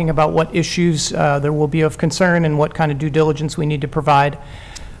start talking about what issues there will be of concern and what kind of due diligence we need to provide.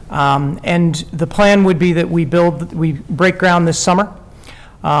 And the plan would be that we break ground this summer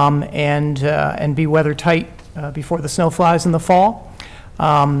and be weather tight before the snow flies in the fall.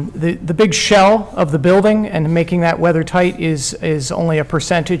 The big shell of the building and making that weather tight is only a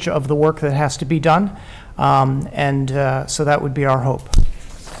percentage of the work that has to be done. So that would be our hope.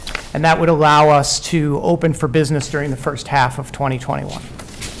 And that would allow us to open for business during the first half of 2021.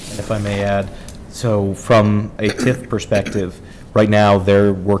 And if I may add, so from a TIF perspective, right now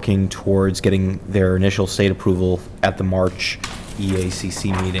they're working towards getting their initial state approval at the March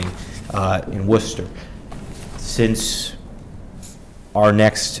EACC meeting in Worcester. Since our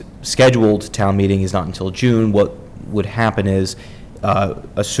next scheduled town meeting is not until June, what would happen is,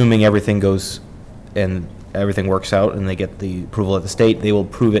 assuming everything goes and everything works out and they get the approval at the state, they will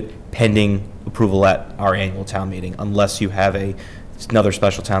approve it pending approval at our annual town meeting, unless you have another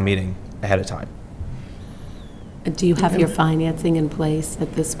special town meeting ahead of time. Do you have your financing in place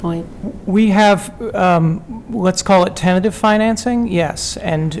at this point? We have, let's call it tentative financing, yes,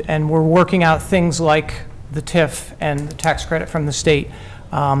 and we're working out things like the TIF and the tax credit from the state,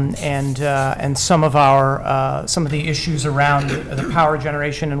 and some of the issues around the power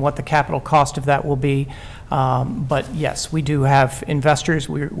generation and what the capital cost of that will be. But yes, we do have investors.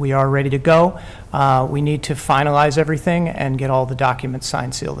 We are ready to go. We need to finalize everything and get all the documents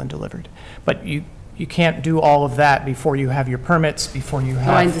signed, sealed, and delivered. But you can't do all of that before you have your permits, before you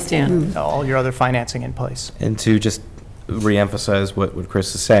have I understand. all your other financing in place. And to just reemphasize what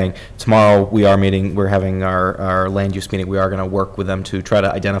Chris is saying. Tomorrow, we're having our land use meeting. We are going to work with them to try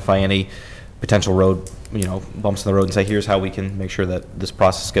to identify any potential road, bumps in the road and say, here's how we can make sure that this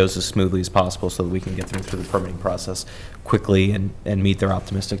process goes as smoothly as possible so that we can get them through the permitting process quickly and meet their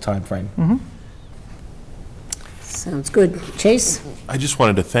optimistic timeframe. Mm-hmm. Sounds good. Chase? I just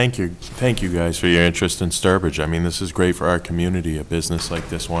wanted to thank you guys for your interest in Sturbridge. I mean, this is great for our community, a business like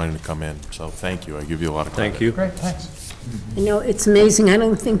this wanting to come in. So thank you. I give you a lot of credit. Thank you. Great, thanks. It's amazing. I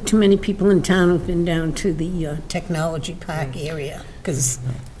don't think too many people in town have been down to the technology park area, because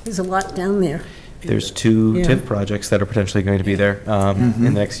there's a lot down there. There's two TIF projects that are potentially going to be there in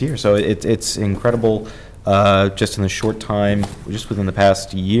the next year. So it's incredible, just in the short time, just within the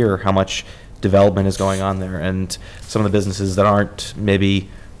past year, how much development is going on there. And some of the businesses that aren't maybe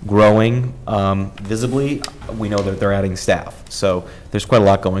growing visibly, we know that they're adding staff. So there's quite a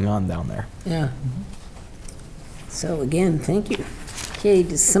lot going on down there. Yeah. So again, thank you. Okay,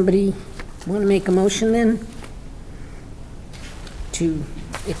 does somebody want to make a motion then to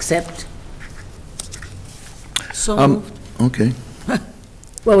accept? So moved. Okay.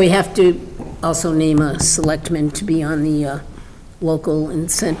 Well, we have to also name a selectman to be on the local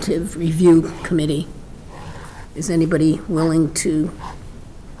incentive review committee. Is anybody willing to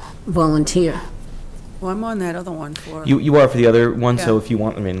volunteer? Well, I'm on that other one for. You are for the other one, so Yeah. if you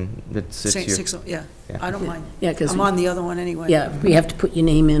want, I mean, it's your. Yeah, I don't mind. Yeah, because. I'm on the other one anyway. Yeah, we have to put your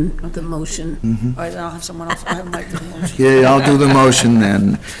name in the motion. All right, then I'll have someone else. I have Mike do the motion. Okay, I'll do the motion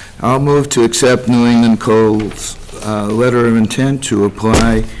then. I'll move to accept New England Coal's letter of intent to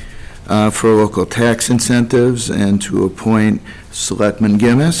apply for local tax incentives and to appoint Selectman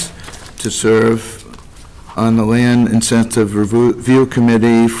Gimmis to serve on the Land Incentive Review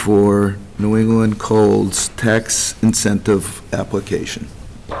Committee for New England Coal's tax incentive application.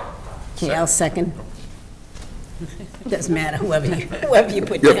 Okay, I'll second. Doesn't matter, whoever you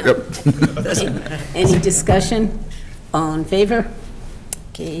put down. Yep. Any discussion? All in favor?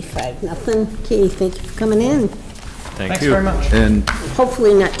 Okay, 5-0. Okay, thank you for coming in. Thanks very much. And,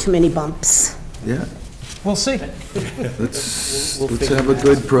 Hopefully not too many bumps. yeah, We'll see. let's have a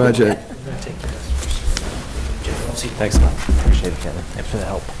good project. Thanks a lot. Appreciate it, Kevin. Thanks for the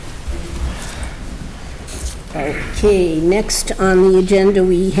help. Okay, next on the agenda,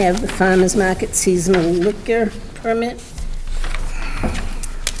 we have the farmer's market seasonal liquor permit.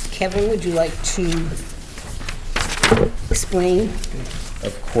 Kevin, would you like to explain?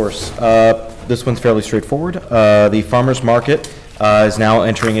 Of course. This one's fairly straightforward. The farmer's market is now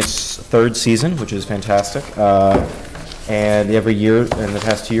entering its third season, which is fantastic. And every year, in the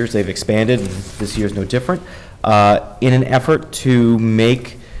past 2 years, they've expanded, and this year's no different. In an effort to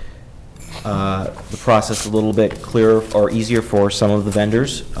make the process a little bit clearer or easier for some of the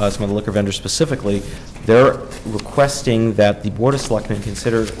vendors, some of the liquor vendors specifically, they're requesting that the Board of Selectmen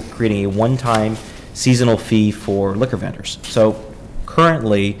consider creating a one-time seasonal fee for liquor vendors. So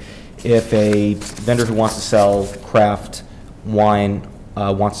currently, if a vendor who wants to sell craft wine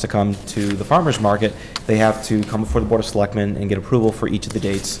wants to come to the farmer's market, they have to come before the Board of Selectmen and get approval for each of the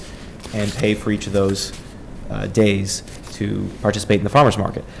dates and pay for each of those days to participate in the farmer's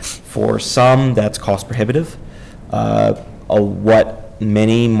market. For some, that's cost prohibitive. What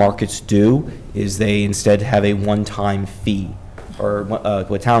many markets do is they instead have a one-time fee, or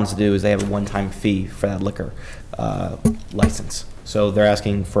what towns do is they have a one-time fee for that liquor license. So they're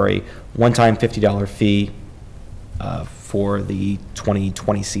asking for a one-time $50 fee for the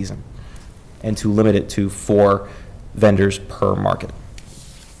 2020 season, and to limit it to 4 vendors per market.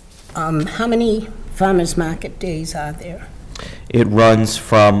 How many farmers market days are there? It runs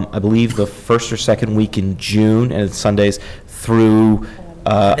from, I believe, the first or second week in June, and it's Sundays through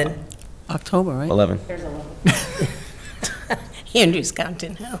October, right? 11. Andrew's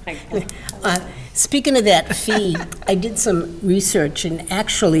counting now. Speaking of that fee, I did some research, and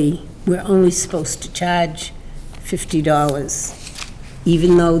actually, we're only supposed to charge $50.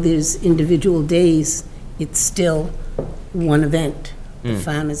 Even though there's individual days, it's still one event, the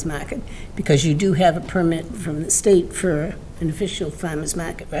farmer's market, because you do have a permit from the state for an official farmer's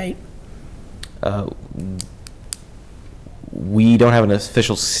market, right? We don't have an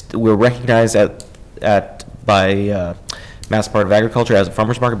official, we're recognized by Mass Department of Agriculture as a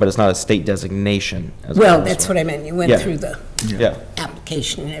farmer's market, but it's not a state designation. As Well, that's what I meant. You went through the Yeah.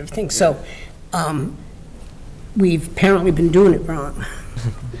 application and everything. So we've apparently been doing it wrong.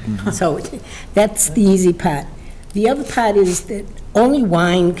 So that's the easy part. The other part is that only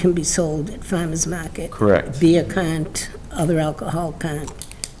wine can be sold at farmer's market. Correct. Beer can't, other alcohol can't,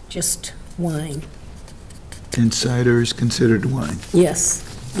 just wine. And cider is considered wine. Yes,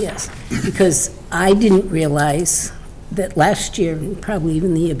 yes, because I didn't realize that last year, and probably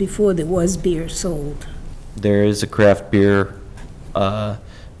even the year before, there was beer sold. There is a craft beer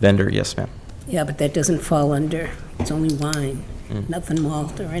vendor, yes, ma'am. Yeah, but that doesn't fall under, it's only wine, nothing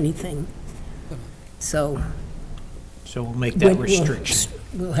malt or anything. So. So we'll make that restriction.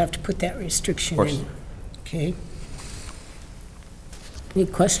 We'll have to put that restriction Of course. in. Okay. Any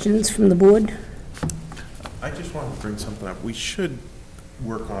questions from the board? I just want to bring something up. We should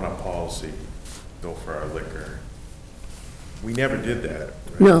work on a policy, though, for our liquor. We never did that.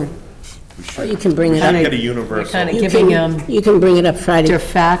 Right? No. We Or should. you can bring We it should up. get a universal. Kind of You giving can- You can bring it up Friday. de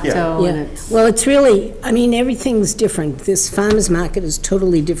facto, Yeah. and it's, Well, it's really, I mean, everything's different. This farmer's market is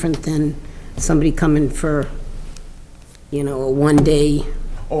totally different than somebody coming for, you know, a one-day.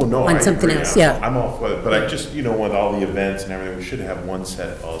 Oh, no, on I something agree. else, yeah. I'm all for it, but I just, you know, with all the events and everything, we should have one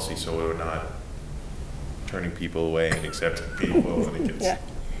set policy so we're not turning people away and accepting people and it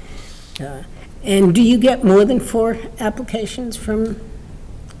gets. And do you get more than 4 applications from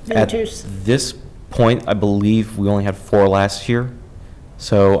vendors? At this point, I believe we only had 4 last year,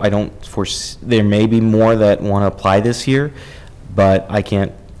 so I don't foresee, there may be more that want to apply this year, but I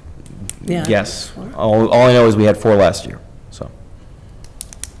can't Yeah. guess. All I know is we had 4 last year, so.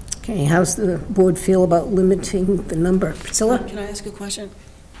 Okay, how's the board feel about limiting the number? Priscilla? Can I ask a question?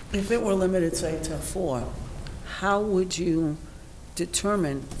 If it were limited, say, to 4, how would you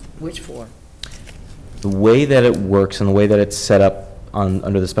determine which 4? The way that it works and the way that it's set up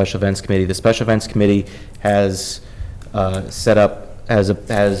under the Special Events Committee, the Special Events Committee has set up,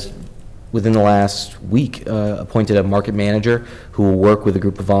 has within the last week, appointed a market manager who will work with a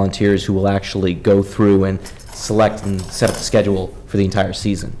group of volunteers who will actually go through and select and set up the schedule for the entire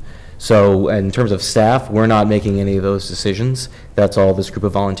season. So in terms of staff, we're not making any of those decisions. That's all this group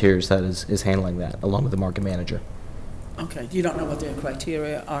of volunteers that is handling that, along with the market manager. Okay, you don't know what their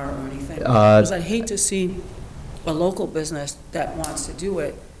criteria are or anything? Because I hate to see a local business that wants to do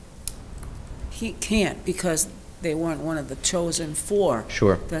it, he can't because they weren't one of the chosen 4.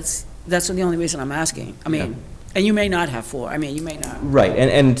 Sure. That's the only reason I'm asking. I mean, and you may not have 4, I mean, you may not. Right,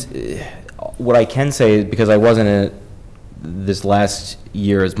 and what I can say, because I wasn't in it this last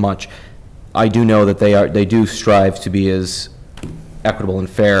year as much, I do know that they do strive to be as equitable and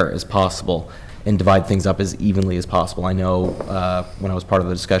fair as possible and divide things up as evenly as possible. I know when I was part of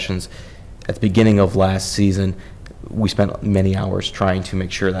the discussions at the beginning of last season, we spent many hours trying to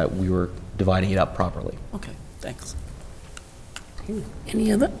make sure that we were dividing it up properly. Okay, thanks.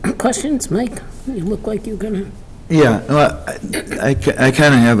 Any other questions? Mike, you look like you're gonna. Yeah, well, I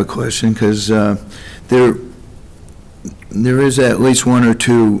kind of have a question, because there is at least 1 or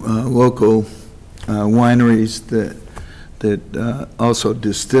 2 local wineries that also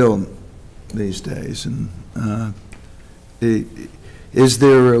distill these days, and is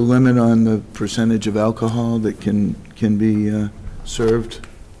there a limit on the percentage of alcohol that can be served?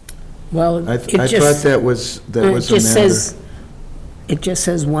 Well, I thought that was a matter. It just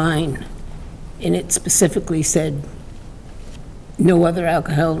says wine, and it specifically said no other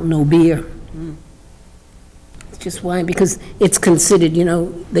alcohol, no beer. It's just wine, because it's considered, you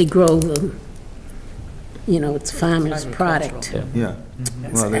know, they grow the, you know, it's farmer's product. Yeah.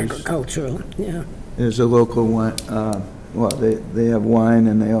 It's agricultural, yeah. There's a local wine, well, they have wine,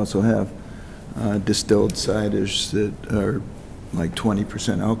 and they also have distilled ciders that are like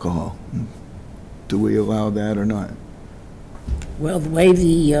 20% alcohol. Do we allow that or not? Well, the way the,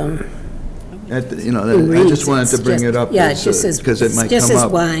 You know, I just wanted to bring it up. Yeah, it just says, because it might it just come says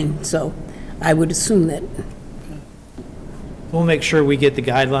up. wine, so I would assume that We'll make sure we get the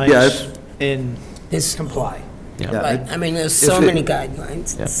Yeah, guidelines and this, comply. I mean, there's so if it- many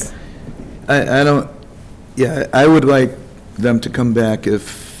guidelines. It's- I don't, yeah, I would like them to come back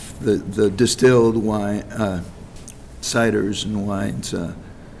if the distilled wine, ciders and wines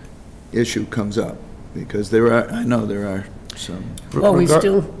issue comes up, because I know there are some. Well, we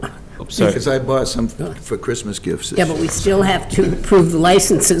still, Because I bought some for Christmas gifts this yeah, but year. we still have to approve the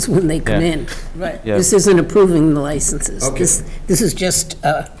licenses when they come Yeah. in. Right. Yeah. This isn't approving the licenses. Okay. This is just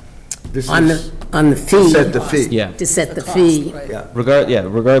This on is the fee. set the fee. Yeah. To set the fee. Yeah.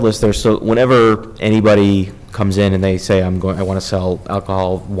 Regardless, there's so whenever anybody comes in and they say, I want to sell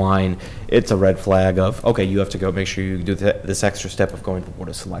alcohol, wine, it's a red flag of, okay, you have to go make sure you do this extra step of going to Board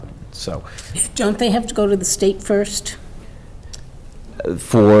of Selectmen. So Don't they have to go to the state first?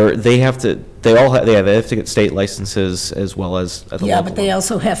 they have to get state licenses as well as at the Yeah, local but they level.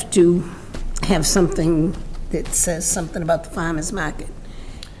 also have to have something that says something about the farmer's market.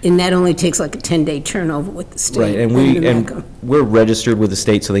 And that only takes like a 10-day turnover with the state. Right, and we're registered with the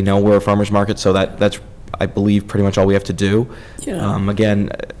state, so they know we're a farmer's market, so that's, I believe, pretty much all we have to do. Yeah.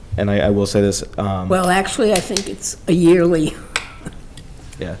 Again, And I will say this. Well, actually, I think it's a yearly.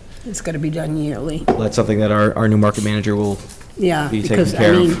 Yeah. It's got to be done yearly. That's something that our new market manager will Yeah, be taking because,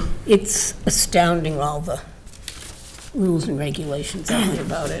 care I mean, of. it's astounding, all the rules and regulations out there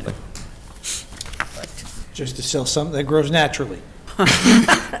about it. Just to sell something that grows naturally.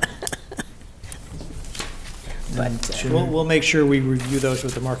 But, We'll make sure we review those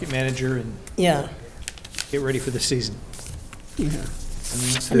with the market manager and yeah. get ready for the season. Yeah.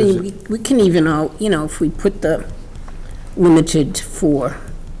 I mean, we can even, if we put the limited for,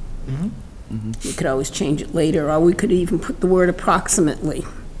 we could always change it later, or we could even put the word approximately.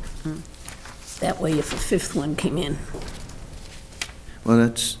 That way, if a fifth one came in.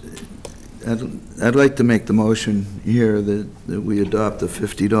 Well, I'd like to make the motion here that we adopt a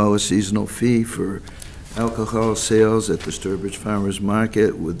 $50 seasonal fee for alcohol sales at the Sturbridge Farmers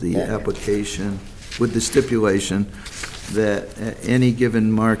Market with the application, with the stipulation that at any given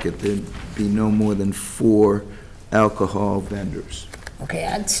market, there'd be no more than 4 alcohol vendors. Okay,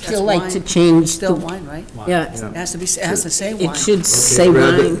 I'd still like to change. Still wine, right? Yeah. It has to say wine. It should say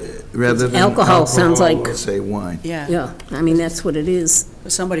wine. Rather than alcohol sounds like. Say wine. Yeah. Yeah, I mean, that's what it is.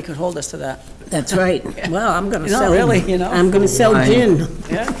 Somebody could hold us to that. That's right. Well, I'm going to No, sell. really, I'm going to sell gin.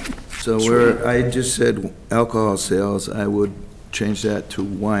 Yeah. So where I just said alcohol sales, I would change that to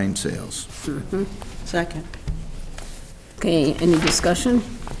wine sales. Second. Okay, any discussion?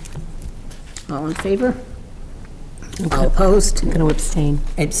 All in favor? All opposed? I'm going to abstain.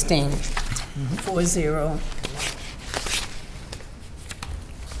 Abstain. 4-0.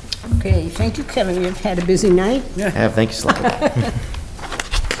 Okay, thank you, Kevin. You've had a busy night. Yeah, thank you, Selectman.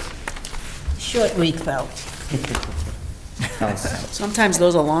 Short week, though. Sometimes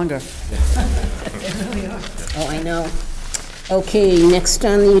those are longer. Oh, I know. Okay, next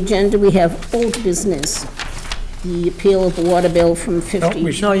on the agenda, we have old business. The appeal of the water bill from 50.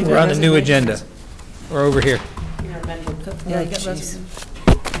 We're on the new agenda. We're over here. Yeah, get residents.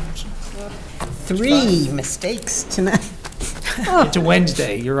 3 mistakes tonight. It's a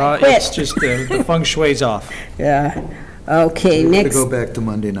Wednesday. It's just the feng shui's off. Yeah. Okay, To next. go back to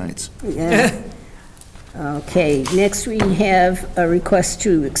Monday nights. Yeah. Okay, next we have a request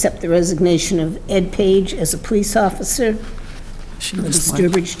to accept the resignation of Ed Page as a police officer for the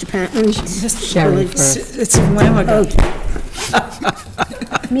Sturbridge Department. Sherry first. It's a while ago.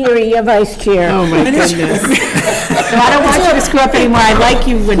 Mary, you're vice chair. Oh, my goodness. So I don't want you to screw up anymore. I like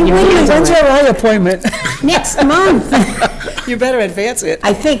you when you handle When's it. your eye appointment? Next month. You better advance it.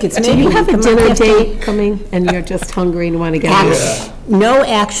 I think it's Do maybe. you have a the dinner month after- date coming and you're just hungry and want to get out? No,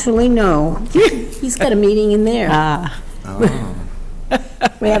 actually, no. He's got a meeting in there.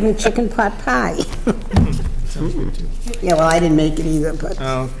 We're having chicken pot pie. Yeah, well, I didn't make it either, but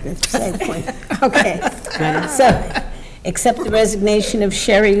that's beside the point. Okay. So, accept the resignation of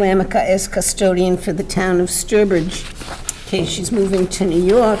Sherry Lamica as custodian for the town of Sturbridge. Okay, she's moving to New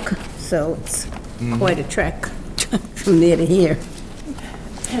York, so it's quite a trek from there to here.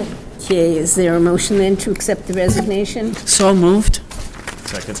 Okay, is there a motion then to accept the resignation? So moved.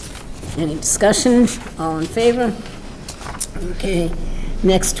 Second. Any discussion? All in favor? Okay.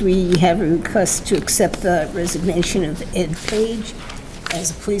 Next, we have a request to accept the resignation of Ed Page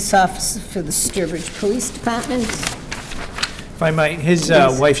as a police officer for the Sturbridge Police Department. If I might, his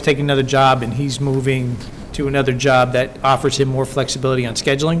wife's taking another job, and he's moving to another job that offers him more flexibility on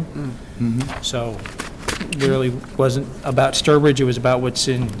scheduling. So it really wasn't about Sturbridge, it was about what's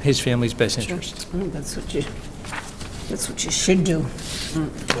in his family's best interest. That's what you should do.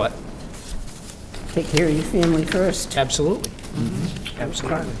 What? Take care of your family first. Absolutely.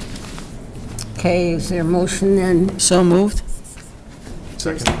 Absolutely. Okay, is there a motion then? So moved.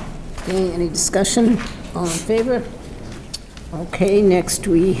 Second. Okay, any discussion? All in favor? Okay, next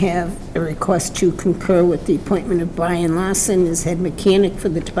we have a request to concur with the appointment of Brian Larson as head mechanic for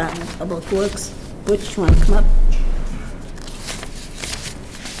the Department of Public Works. Butch, you want to come up?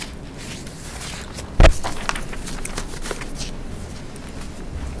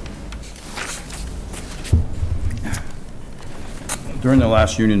 During the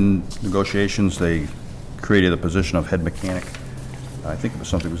last union negotiations, they created a position of head mechanic. I think it was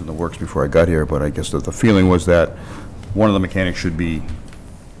something that was in the works before I got here, but I guess that the feeling was that one of the mechanics should be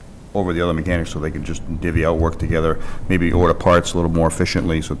over the other mechanics so they could just divvy out work together, maybe order parts a little more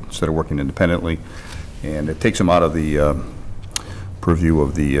efficiently so instead of working independently. And it takes him out of the purview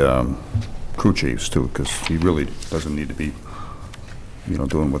of the crew chiefs too, because he really doesn't need to be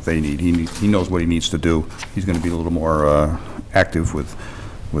doing what they need. He knows what he needs to do. He's going to be a little more active with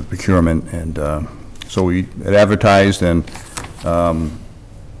procurement, and so we had advertised, and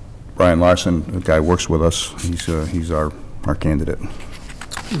Brian Larson, the guy who works with us, he's our candidate.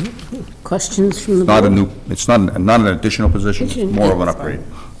 Questions from the Not a board? new, it's not an additional position, it's more of an upgrade.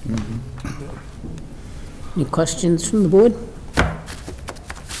 Any questions from the board?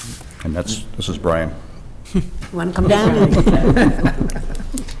 And this is Brian. Want to come down?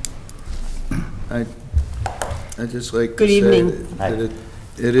 I'd just like to Good say evening. that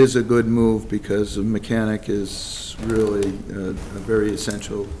it is a good move because a mechanic is really a very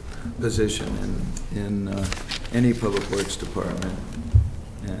essential position in any public works department.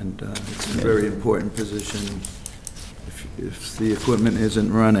 And it's a very important position. If the equipment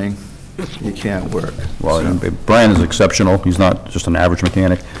isn't running, you can't work. Well, and Brian is exceptional. He's not just an average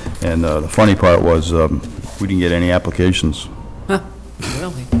mechanic. And the funny part was, we didn't get any applications.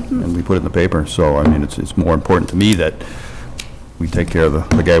 Really? And we put it in the paper. So, I mean, it's more important to me that we take care of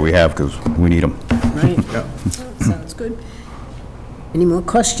the guy we have, because we need him. Right. Sounds good. Any more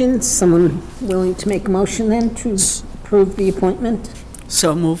questions? Someone willing to make a motion then to approve the appointment?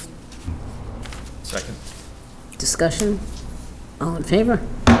 So moved. Second. Discussion? All in favor?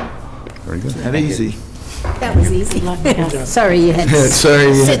 Very good. Not easy. That was easy. Sorry you had to Sorry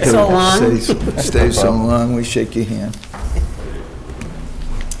you had sit so long. to stay so long. We shake your hand.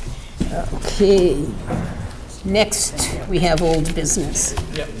 Okay. Next, we have old business.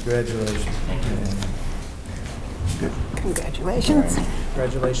 Congratulations. Congratulations.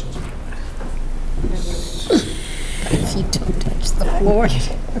 Congratulations. If you don't touch the floor.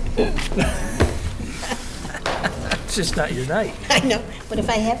 It's just not your night. I know, but if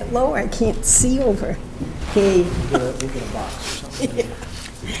I have it lower, I can't see over. Okay. We'll get a box or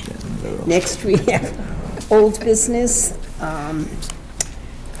something. Next, we have old business.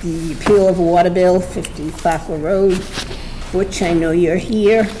 The appeal of a water bill, 50 Fakla Road. Butch, I know you're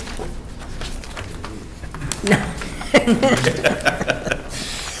here. No.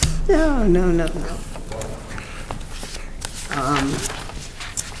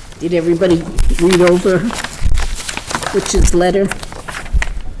 Did everybody read over Butch's letter?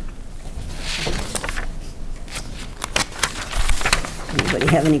 Anybody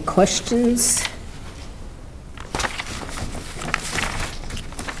have any questions?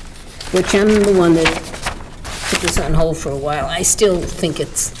 Which I'm the one that put this on hold for a while. I still think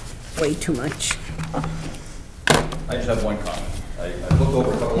it's way too much. I just have one comment. I looked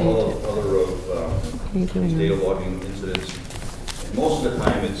over a couple of other data logging incidents, and most of the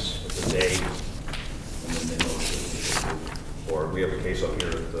time it's a day, and then they notice it. Or we have a case up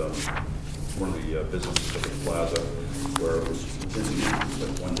here at one of the businesses up in Plaza where it was busy,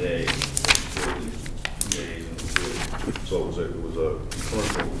 like one day, 2 days, and it was good. So it was a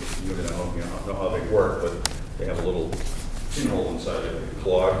commercial unit. I don't know how they work, but they have a little pinhole inside it, it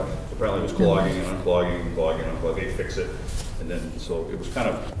clog. Apparently it was clogging and unclogging and clogging and unclogging. They fix it. And then, so it was kind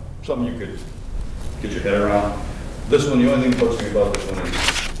of something you could get your head around. This one, the only thing that bugs me about this one is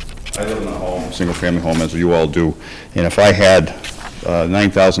I live in a home, single-family home, as you all do, and if I had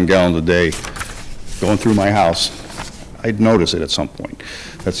 9,000 gallons a day going through my house, I'd notice it at some point.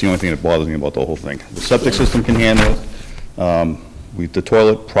 That's the only thing that bothers me about the whole thing. The septic system can handle it. The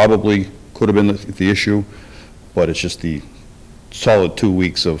toilet probably could have been the issue, but it's just the solid 2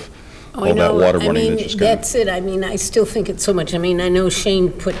 weeks of all that water running. That's it. I mean, I still think it's so much. I mean, I know Shane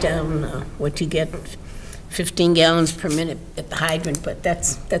put down, what you get, 15 gallons per minute at the hydrant, but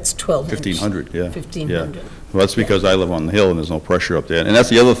that's 12 inch. 1,500, yeah. 1,500. Yeah. Well, that's because I live on the hill and there's no pressure up there. And that's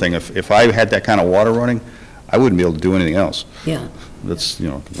the other thing. If I had that kind of water running, I wouldn't be able to do anything else. Yeah. That's,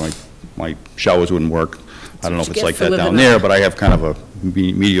 my showers wouldn't work. I don't know if it's like that living down there, but I have kind of a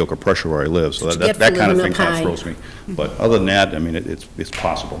mediocre pressure where I live, so that kind of thing kind of throws me. But other than that, I mean, it's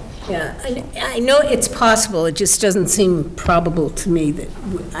possible. Yeah, I know it's possible. It just doesn't seem probable to me that,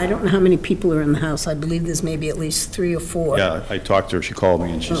 I don't know how many people are in the house. I believe there's maybe at least 3 or 4. Yeah, I talked to her, she called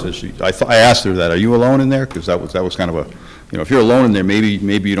me, and she said, I asked her that, are you alone in there? Because that was kind of a, if you're alone in there, maybe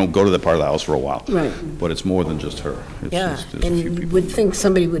you don't go to that part of the house for a while. Right. But it's more than just her. Yeah, and you would think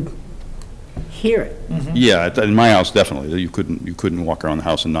somebody would hear it. Yeah, in my house, definitely. You couldn't walk around the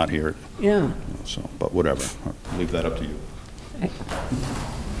house and not hear it. Yeah. So, but whatever. I'll leave that up to you.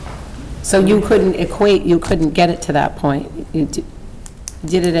 So you couldn't get it to that point? You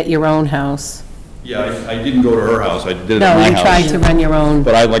did it at your own house? Yeah, I didn't go to her house. I did it at my house. No, you tried to run your own.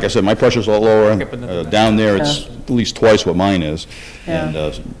 But like I said, my pressure's a lot lower. Down there, it's at least twice what mine is.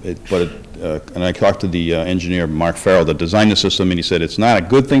 Yeah. And I talked to the engineer, Mark Farrell, that designed the system, and he said it's not a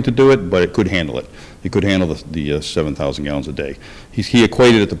good thing to do it, but it could handle it. It could handle the 7,000 gallons a day. He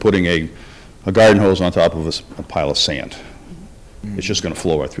equated it to putting a garden hose on top of a pile of sand. It's just going to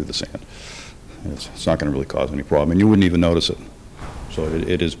flow right through the sand. It's not going to really cause any problem, and you wouldn't even notice it. So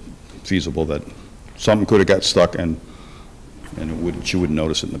it is feasible that something could have got stuck and and she wouldn't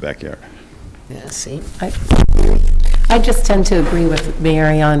notice it in the backyard. Yeah, see? I just tend to agree with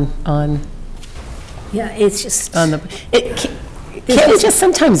Mary on Yeah, it's just... on the, can't we just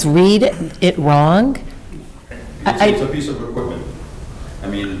sometimes read it wrong? It's a piece of equipment. I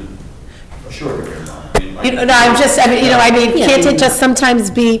mean, sure. Can't it just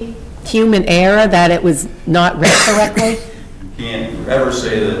sometimes be human error that it was not read correctly? You can't ever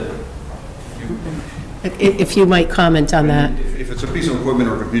say that. If you might comment on that. If it's a piece of equipment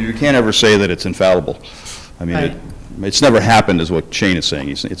or a computer, you can't ever say that it's infallible. I mean, Right. it's never happened, is what Shane is saying.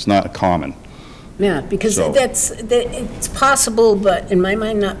 It's not common. Yeah, because So- it's possible, but in my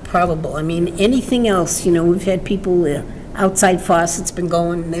mind, not probable. I mean, anything else, we've had people, outside faucets been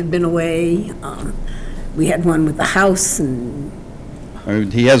going, they've been away. We had one with the house, and... I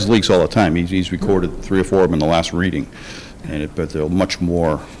mean, he has leaks all the time. He's recorded 3 or 4 of them in the last reading, but they're much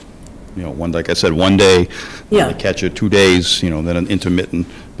more, like I said, one day, Yeah. they catch it, 2 days, then an intermittent,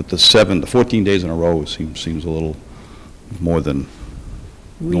 but the 14 days in a row seems a little more than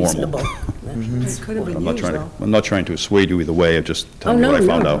normal. Reasonable. It could have been used, though. I'm not trying to sway you either way, I'm just telling you what I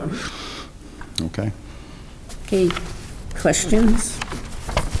found out. Okay? Okay, questions,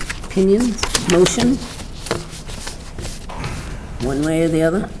 opinions, motion? One way or the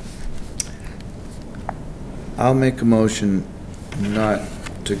other? I'll make a motion not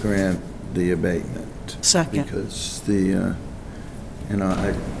to grant the abatement. Second. Because I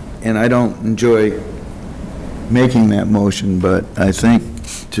don't enjoy making that motion, but I think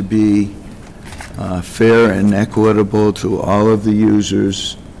to be fair and equitable to all of the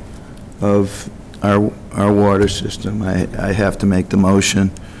users of our water system, I have to make the motion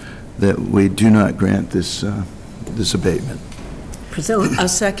that we do not grant this abatement. Priscilla? I'll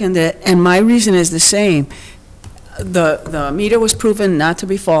second it, and my reason is the same. The meter was proven not to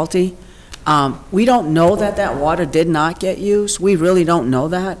be faulty. We don't know that water did not get used. We really don't know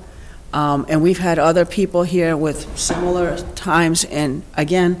that. And we've had other people here with similar times, and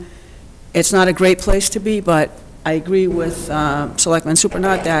again, it's not a great place to be, but I agree with Selectman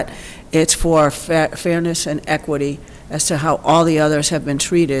Supranat that it's for fairness and equity as to how all the others have been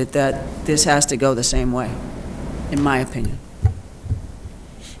treated, that this has to go the same way, in my opinion.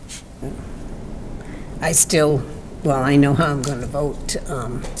 I know how I'm going to vote.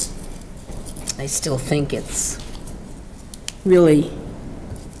 I still think it's really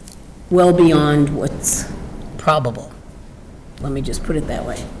well beyond what's probable. Let me just put it that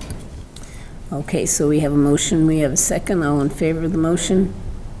way. Okay, so we have a motion, we have a second. All in favor of the motion?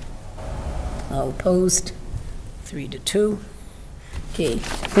 All opposed? 3-2. Okay,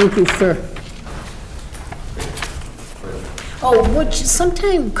 thank you for...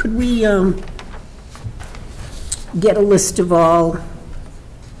 sometime could we get a list of all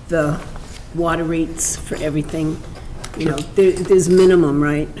the water rates for everything? There's minimum,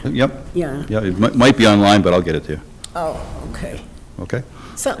 right? Yep. Yeah. Yeah, it might be online, but I'll get it to you. Oh, okay. Okay?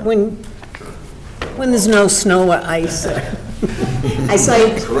 So when there's no snow or ice, I saw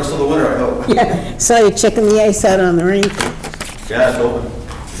you... The rest of the winter, I hope. Yeah, saw you checking the ice out on the rink. Yeah, it's open. You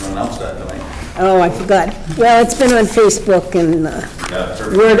announced that tonight. Oh, I forgot. Well, it's been on Facebook and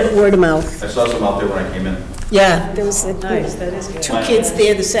word of mouth. I saw some out there when I came in. Yeah, there was Nice, that is good. 2 kids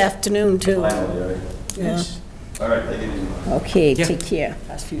there this afternoon, too. I know, Yeah. All right, take it easy. Okay, take care.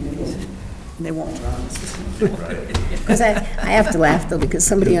 Past few days, and they won't drown us. Because I have to laugh, though, because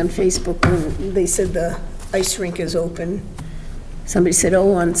somebody on Facebook, when they said the ice rink is open, somebody said,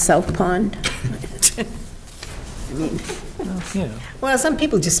 on South Pond. I mean, well, some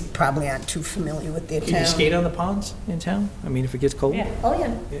people just probably aren't too familiar with their town. Can you skate on the ponds in town? I mean, if it gets cold? Yeah. Oh,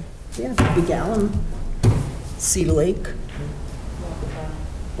 yeah. Yeah, Big Allen, Cedar Lake.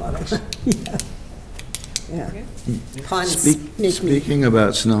 Yeah. Ponds make me... Speaking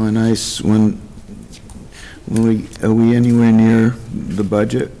about snow and ice, are we anywhere near the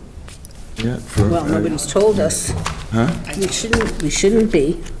budget yet? Well, nobody's told us. Huh? We shouldn't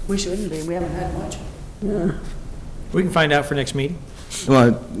be. We shouldn't be, we haven't had much. Yeah. We can find out for next meeting.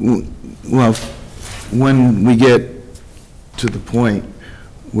 Well, when we get to the point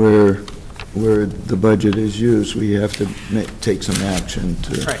where the budget is used, we have to take some action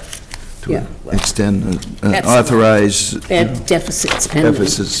to Yeah, well, extend, that's- authorize deficit spending.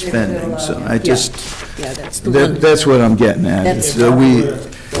 deficit spending. So I just, Yeah, that's the one. that's what I'm getting at. That's- So we,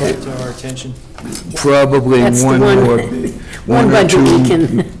 Brought it to our attention. probably That's the one one- more, one one or budget we two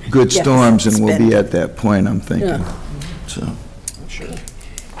can good storms and we'll be spend. at that point, I'm thinking. Yeah. So,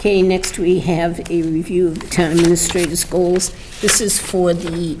 Okay, next we have a review of the town administrator's goals. This is for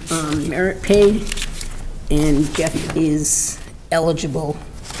the merit pay, and Jeff is eligible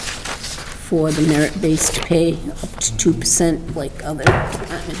for the merit-based pay up to 2% like other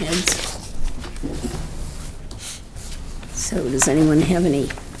department heads. So does anyone have any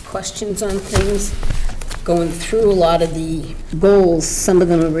questions on things? Going through a lot of the goals, some of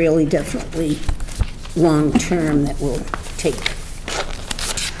them are really definitely long-term that will take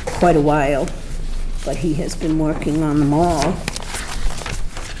quite a while, but he has been working on them all.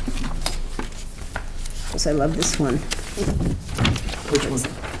 Because I love this one. Which one?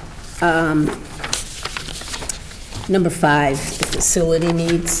 Number 5, the facility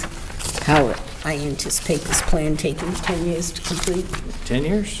needs, how I anticipate this plan taking 10 years to complete. 10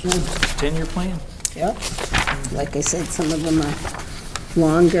 years? 10-year plan? Yep. Like I said, some of them are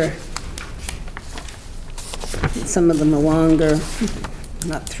longer. Some of them are longer,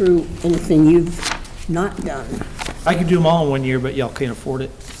 not through anything you've not done. I could do them all in 1 year, but y'all can't afford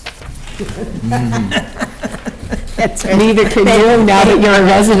it. That's right. Neither can you now that you're a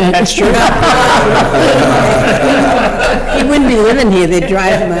resident. That's true. He wouldn't be living here, they'd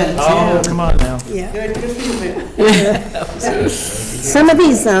drive him out of town. Oh, come on now. Yeah. Some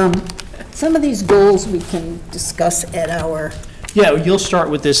of these goals we can discuss at our. Yeah, you'll start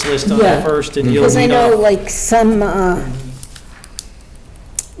with this list on Yeah. the first, and you'll Because I lead know, off. like, some,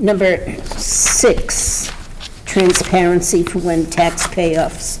 number 6, transparency for when tax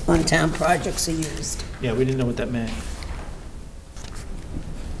payoffs on town projects are used. Yeah, we didn't know what that meant.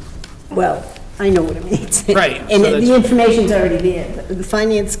 Well, I know what it means. Right, And so the information's already there. The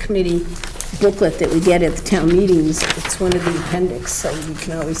Finance Committee booklet that we get at the town meetings, it's one of the appendix, so you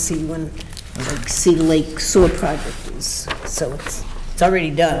can always see when, like, Cedar Lake Sewer Project is, so it's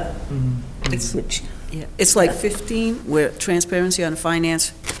already done. It's, Which, yeah, it's like 15, where transparency on the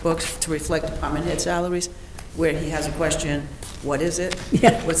finance books to reflect department head salaries, where he has a question, what is it?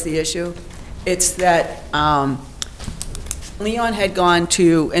 Yeah. What's the issue? It's that Leon had gone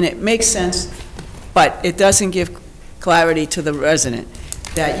to, and it makes sense, but it doesn't give clarity to the resident,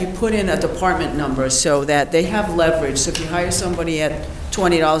 that you put in a department number so that they have leverage. So if you hire somebody at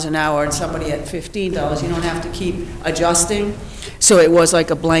 $20 an hour and somebody at $15, you don't have to keep adjusting. So it was like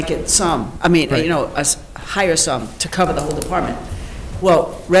a blanket sum. I mean, Right. you know, a higher sum to cover the whole department.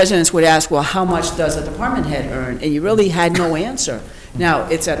 Well, residents would ask, well, how much does a department head earn? And you really had no answer. Now,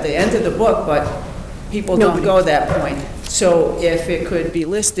 it's at the end of the book, but people don't go that point. So if it could be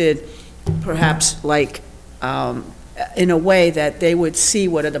listed, perhaps like, in a way that they would see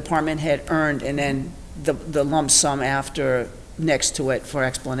what a department head earned, and then the lump sum after, next to it for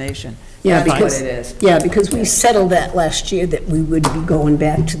explanation. yeah, That's because, what it is. yeah, because we settled that last year, that we would be going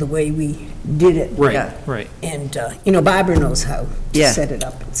back to the way we did it. Right, Yeah. right. And, you know, Barbara knows how to Yeah. set it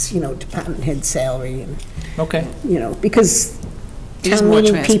up. It's, you know, department head salary and, Okay. you know, because It is town more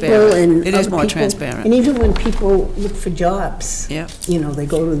meeting people transparent. and It is other more people- transparent. And even when people look for jobs, Yeah. you know, they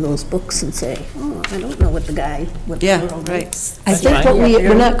go to those books and say, oh, I don't know what the guy, what the Yeah, girl right. makes. I think what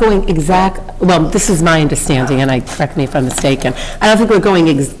we're not going well, this is my understanding, and correct me if I'm mistaken. I don't think we're going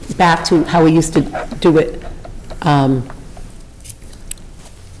back to how we used to do it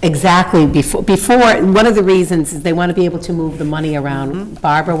exactly before. One of the reasons is they want to be able to move the money around.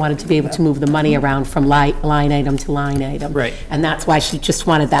 Barbara wanted to be able to move the money around from line item to line item. Right. And that's why she just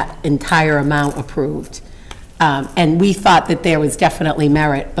wanted that entire amount approved. And we thought that there was definitely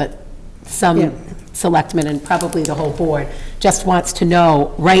merit, but some selectmen, and probably the whole board, just wants to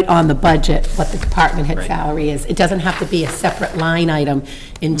know right on the budget what the department head salary is. It doesn't have to be a separate line item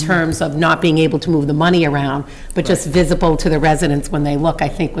in terms of not being able to move the money around, but just visible to the residents when they look, I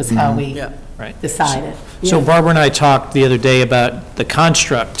think was how we Right. decided. So Barbara and I talked the other day about the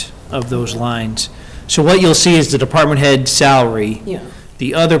construct of those lines. So what you'll see is the department head salary, Yeah.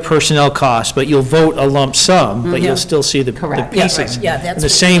 the other personnel costs, but you'll vote a lump sum, but Yeah. you'll still see the Correct. Yeah, pieces. right. Yeah, that's And the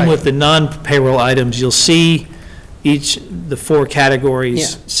what- same with the non-payroll items, you'll see the 4 categories Yeah.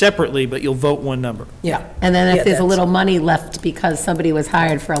 separately, but you'll vote one number. Yeah. And then Yeah, if there's a that's- little money left because somebody was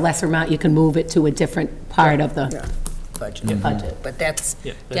hired for a lesser amount, you can move it to a different part of the Yeah. Budget. But that's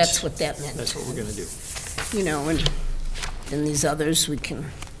what that meant. That's what we're going to do. You know, and these others, we can,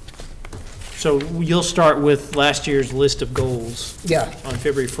 So you'll start with last year's list of goals yeah, on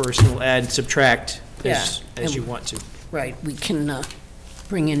February 1st, and we'll add and subtract Yeah. as you want to. right, we can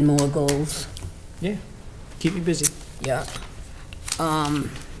bring in more goals. Yeah, keep me busy. Yeah.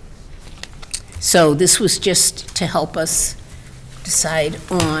 So this was just to help us decide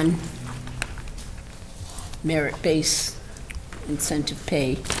on merit-based incentive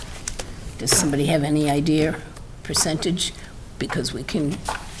pay. Does somebody have any idea percentage? Because we can,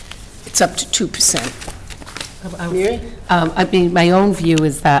 it's up to 2%. Mary? I mean, my own view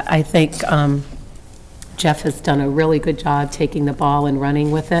is that I think Jeff has done a really good job taking the ball and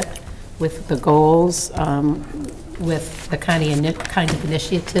running with it. with the goals, with the kind of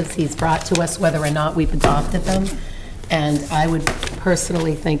initiatives he's brought to us, whether or not we've adopted them. And I would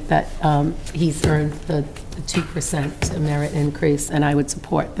personally think that he's earned the 2% merit increase, and I would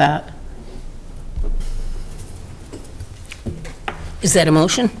support that. Is that a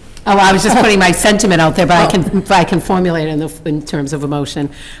motion? Oh, I was just putting my sentiment out there, but I can formulate it in terms of a motion.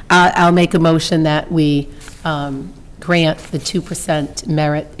 I'll make a motion that we grant the 2%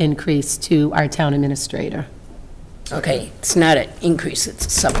 merit increase to our town administrator. Okay, it's not an increase,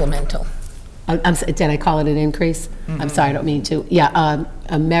 it's supplemental. Did I call it an increase? I'm sorry, I don't mean to. Yeah,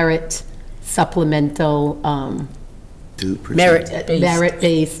 a merit supplemental,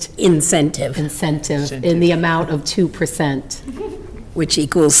 merit-based incentive in the amount of 2%. Which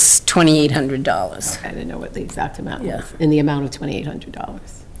equals $2,800. I didn't know what the exact amount was, in the amount of $2,800.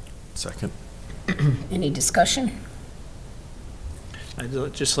 Second. Any discussion?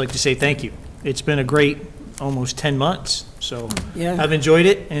 I'd just like to say thank you. It's been a great almost 10 months, so yeah. I've enjoyed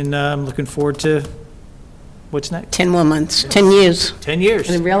it, and I'm looking forward to what's next. 10 more months, 10 years. 10 years.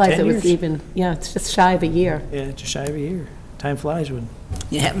 I didn't realize it was even, it's just shy of a year. Yeah, just shy of a year. Time flies when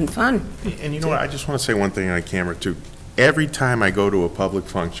you're having fun. And you know what, I just want to say one thing on camera, too. Every time I go to a public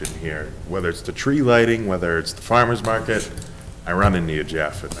function here, whether it's the tree lighting, whether it's the farmer's market, I run into you,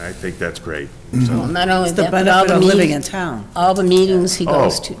 Jeff, and I think that's great. So. Well, not only It's the that, but all benefit the of living meetings, in town. all the meetings he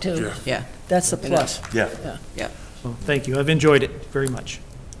goes to, too. Jeff. Yeah, that's the plus. Yeah. Yeah. Well, thank you. I've enjoyed it very much.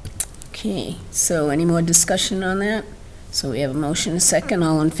 Okay, so any more discussion on that? So we have a motion, a second,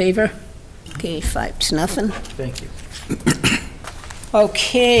 all in favor? Okay, 5-0. Thank you.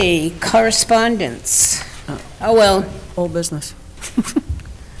 Okay, correspondence. Oh, well. Old business.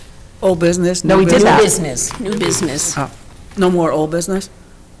 Old business. No, we did New that. business, new business. No more old business?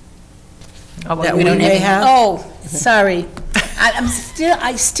 That we don't may have? Oh, sorry.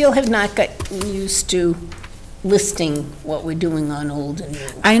 I still have not gotten used to listing what we're doing on old and new.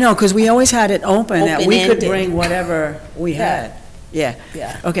 I know, because we always had it open, that we could Open-ended. bring whatever we had. Yeah.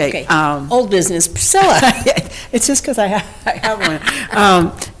 Yeah. Okay. Old business, Priscilla. It's just because I have one.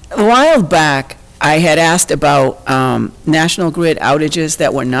 A while back, I had asked about National Grid outages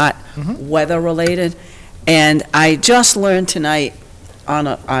that were not weather-related, and I just learned tonight,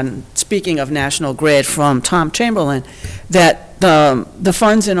 on speaking of National Grid, from Tom Chamberlain, that the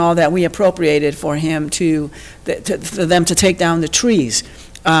funds and all that we appropriated for him for them to take down the trees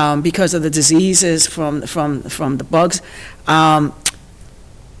because of the diseases from the bugs.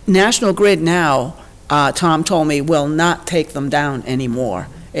 National Grid now, Tom told me, will not take them down anymore.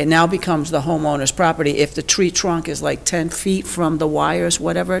 It now becomes the homeowner's property if the tree trunk is like 10 feet from the wires,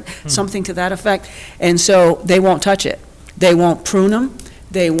 whatever, something to that effect. And so they won't touch it. They won't prune them.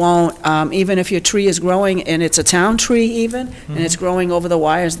 They won't, even if your tree is growing, and it's a town tree even, and it's growing over the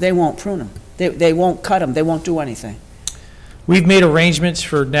wires, they won't prune them. They won't cut them. They won't do anything. We've made arrangements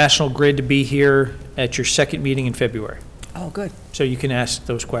for National Grid to be here at your second meeting in February. Oh, good. So you can ask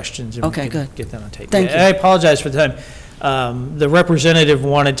those questions and Okay, we can good. get that on tape. Thank you. I apologize for the time. The representative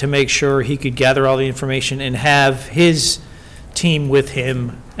wanted to make sure he could gather all the information and have his team with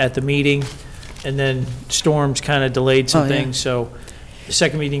him at the meeting, and then storms kind of delayed some things, so the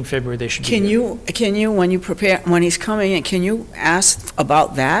second meeting in February, they should be here. Can you, when you prepare, when he's coming in, can you ask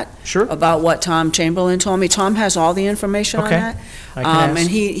about that? Sure. About what Tom Chamberlain told me? Tom has all the information on Okay. that. I can ask. And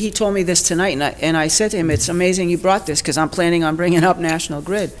he told me this tonight, and I said to him, it's amazing you brought this, because I'm planning on bringing up National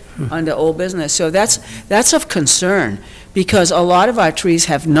Grid under old business. So that's of concern, because a lot of our trees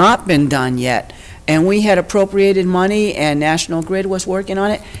have not been done yet. And we had appropriated money, and National Grid was working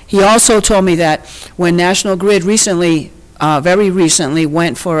on it. He also told me that when National Grid recently, very recently,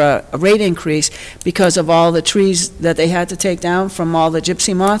 went for a rate increase because of all the trees that they had to take down from all the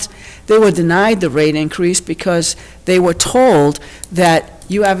gypsy moths, they were denied the rate increase because they were told that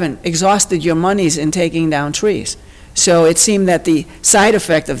you haven't exhausted your monies in taking down trees. So it seemed that the side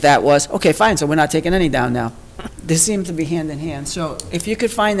effect of that was, okay, fine, so we're not taking any down now. They seem to be hand in hand. So if you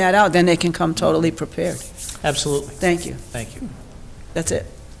could find that out, then they can come totally prepared. Absolutely. Thank you. Thank you. That's it.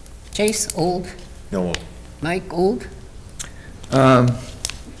 Chase, old. No. Mike, old. I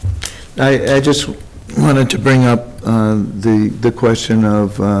just wanted to bring up the question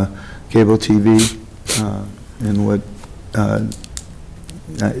of cable TV and what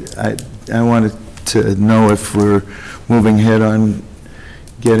I wanted to know if we're moving ahead on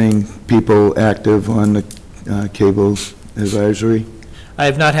getting people active on the cable advisory. I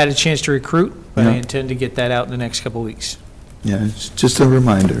have not had a chance to recruit, but I No. intend to get that out in the next couple of weeks. Yeah, it's just a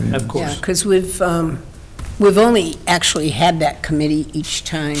reminder. Of course. Yeah, because we've only actually had that committee each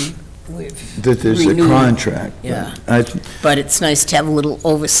time we've That there's a renewed. contract. Yeah. I, But it's nice to have a little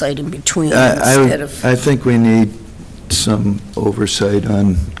oversight in between instead of... I think we need some oversight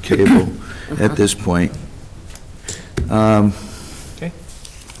on cable at this point. Okay.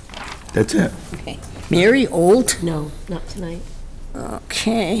 That's it. Okay. Mary, old? No, not tonight.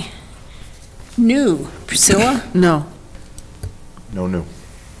 Okay. New. Priscilla? No. No new.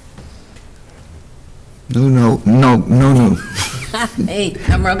 No. Hey,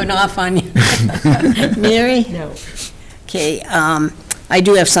 I'm rubbing off on you. Mary? No. Okay, I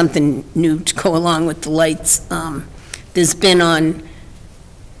do have something new to go along with the lights. There's been on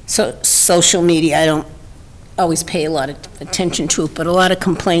social media, I don't always pay a lot of attention to it, but a lot of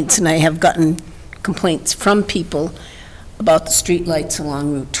complaints, and I have gotten complaints from people about the streetlights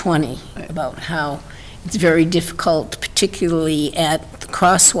along Route 20, about how it's very difficult, particularly at the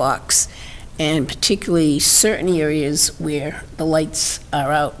crosswalks, and particularly certain areas where the lights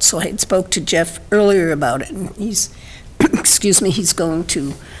are out. So I had spoke to Jeff earlier about it, and he's, excuse me, he's going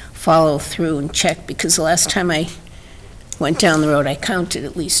to follow through and check, because the last time I went down the road, I counted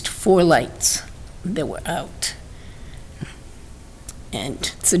at least 4 lights that were out. And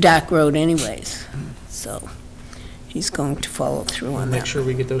it's a dark road anyways, so he's going to follow through on that. Make sure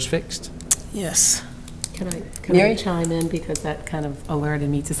we get those fixed. Yes. Can I Mary? chime in, because that kind of alerted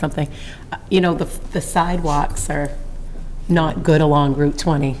me to something? You know, the sidewalks are not good along Route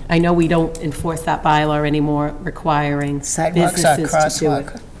 20. I know we don't enforce that bylaw anymore, requiring Sidewalks are businesses to do it.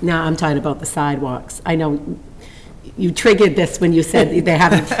 crosswalk. No, I'm talking about the sidewalks. I know you triggered this when you said they're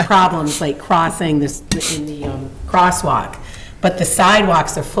having problems like crossing this in the crosswalk, but the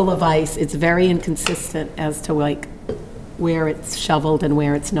sidewalks are full of ice. It's very inconsistent as to like where it's shoveled and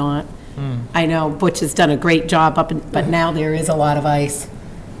where it's not. I know Butch has done a great job but now there is a lot of ice.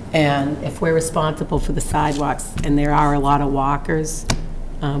 And if we're responsible for the sidewalks, and there are a lot of walkers,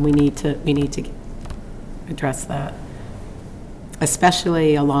 we need to address that.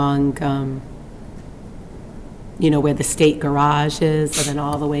 Especially along, you know, where the state garage is, and then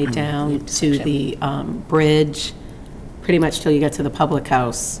all the way down to the bridge, pretty much till you get to the public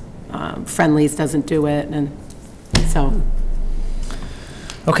house. Friendly's doesn't do it, and so.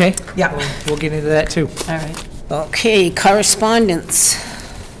 Okay. Yeah. We'll get into that too. All right. Okay, correspondence.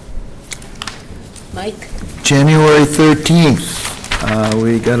 Mike? January 13th,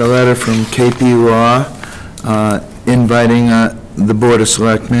 we got a letter from KP Law inviting the Board of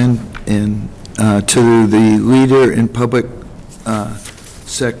Selectmen to the Leader in Public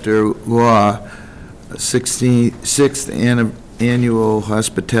Sector Law 66th Annual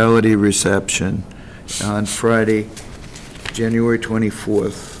Hospitality Reception on Friday, January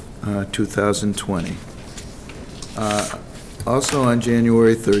 24th, 2020. Also on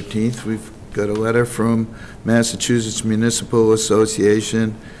January 13th, we've got a letter from Massachusetts Municipal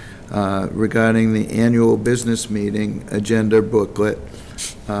Association regarding the annual business meeting agenda booklet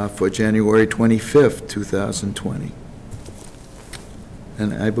for January 25th, 2020.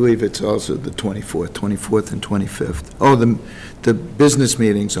 And I believe it's also the 24th and 25th. Oh, the business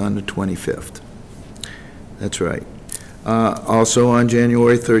meeting's on the 25th. That's right. Also on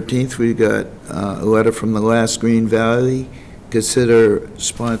January 13th, we got a letter from the Last Green Valley, consider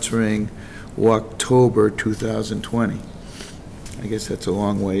sponsoring Walktober 2020. I guess that's a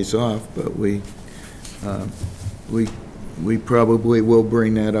long ways off, but we probably will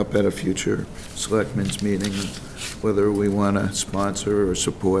bring that up at a future selectmen's meeting, whether we want to sponsor or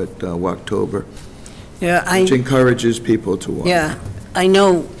support Walktober, Yeah, which encourages people to walk. Yeah, I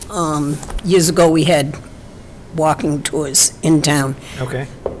know years ago we had walking tours in town. Okay.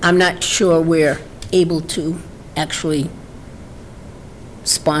 I'm not sure we're able to actually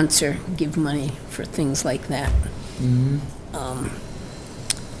sponsor, give money for things like that. It's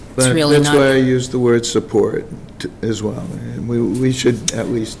But really that's not. why I use the word support as well. And we should at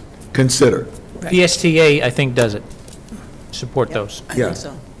least consider. The STA, I think, does it. Support those. I Yeah. think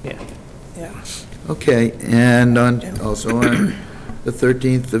so. Yeah. Yeah. Okay, and also on the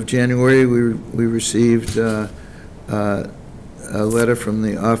 13th of January, we received a letter from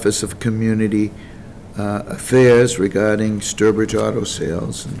the Office of Community Affairs regarding Sturbridge Auto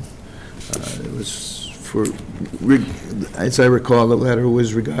Sales. And it was for, as I recall, the letter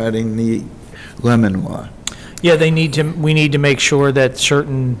was regarding the lemon law. Yeah, we need to make sure that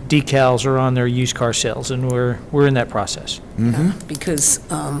certain decals are on their used car sales, and we're in that process. Because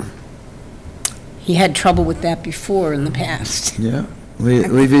he had trouble with that before in the past. Yeah,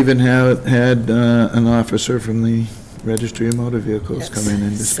 we've even had an officer from the Registry of Motor Vehicles come in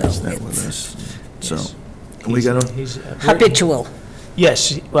and discuss So that with us. So, Yes. we got to, He's Habitual.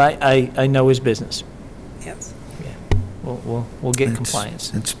 Yes, I know his business. Yes. we'll get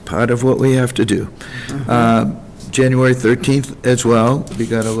compliance. It's part of what we have to do. January 13th as well, we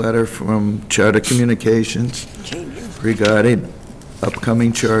got a letter from Charter Communications regarding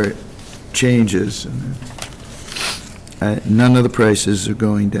upcoming chart changes. None of the prices are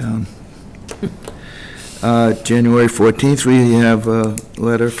going down. January 14th, we have a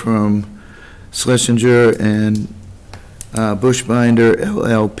letter from Schlesinger and Bushbinder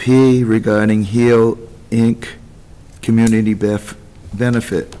LLP regarding HEAL Inc. Community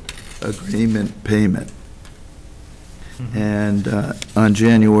Benefit Agreement Payment. And on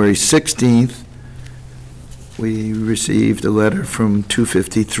January 16th, we received a letter from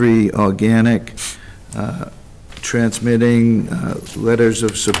 253 Organic transmitting letters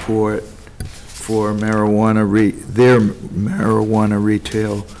of support for their marijuana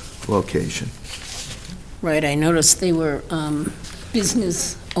retail location. Right, I noticed they were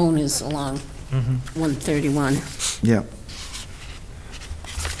business owners along 131. Yeah.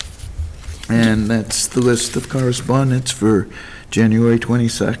 And that's the list of correspondence for January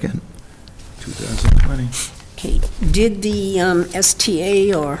 22nd, 2020. Okay, did the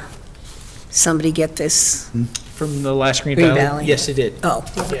STA or somebody get this? From the last Green Green Valley? Valley? Yes, it did. Oh.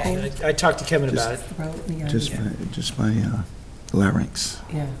 Yeah, I talked to Kevin about it. Just my larynx.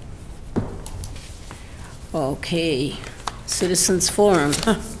 Yeah. Okay, Citizens Forum.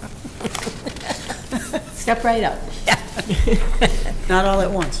 Step right up. Not all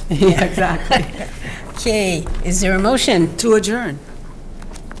at once. Yeah, exactly. Okay, is there a motion? To adjourn.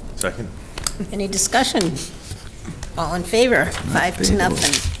 Second. Any discussion? All in favor?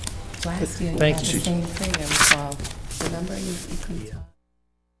 5-0. Last year, you Thank had you. the same thing, I recall. Remember, you couldn't talk.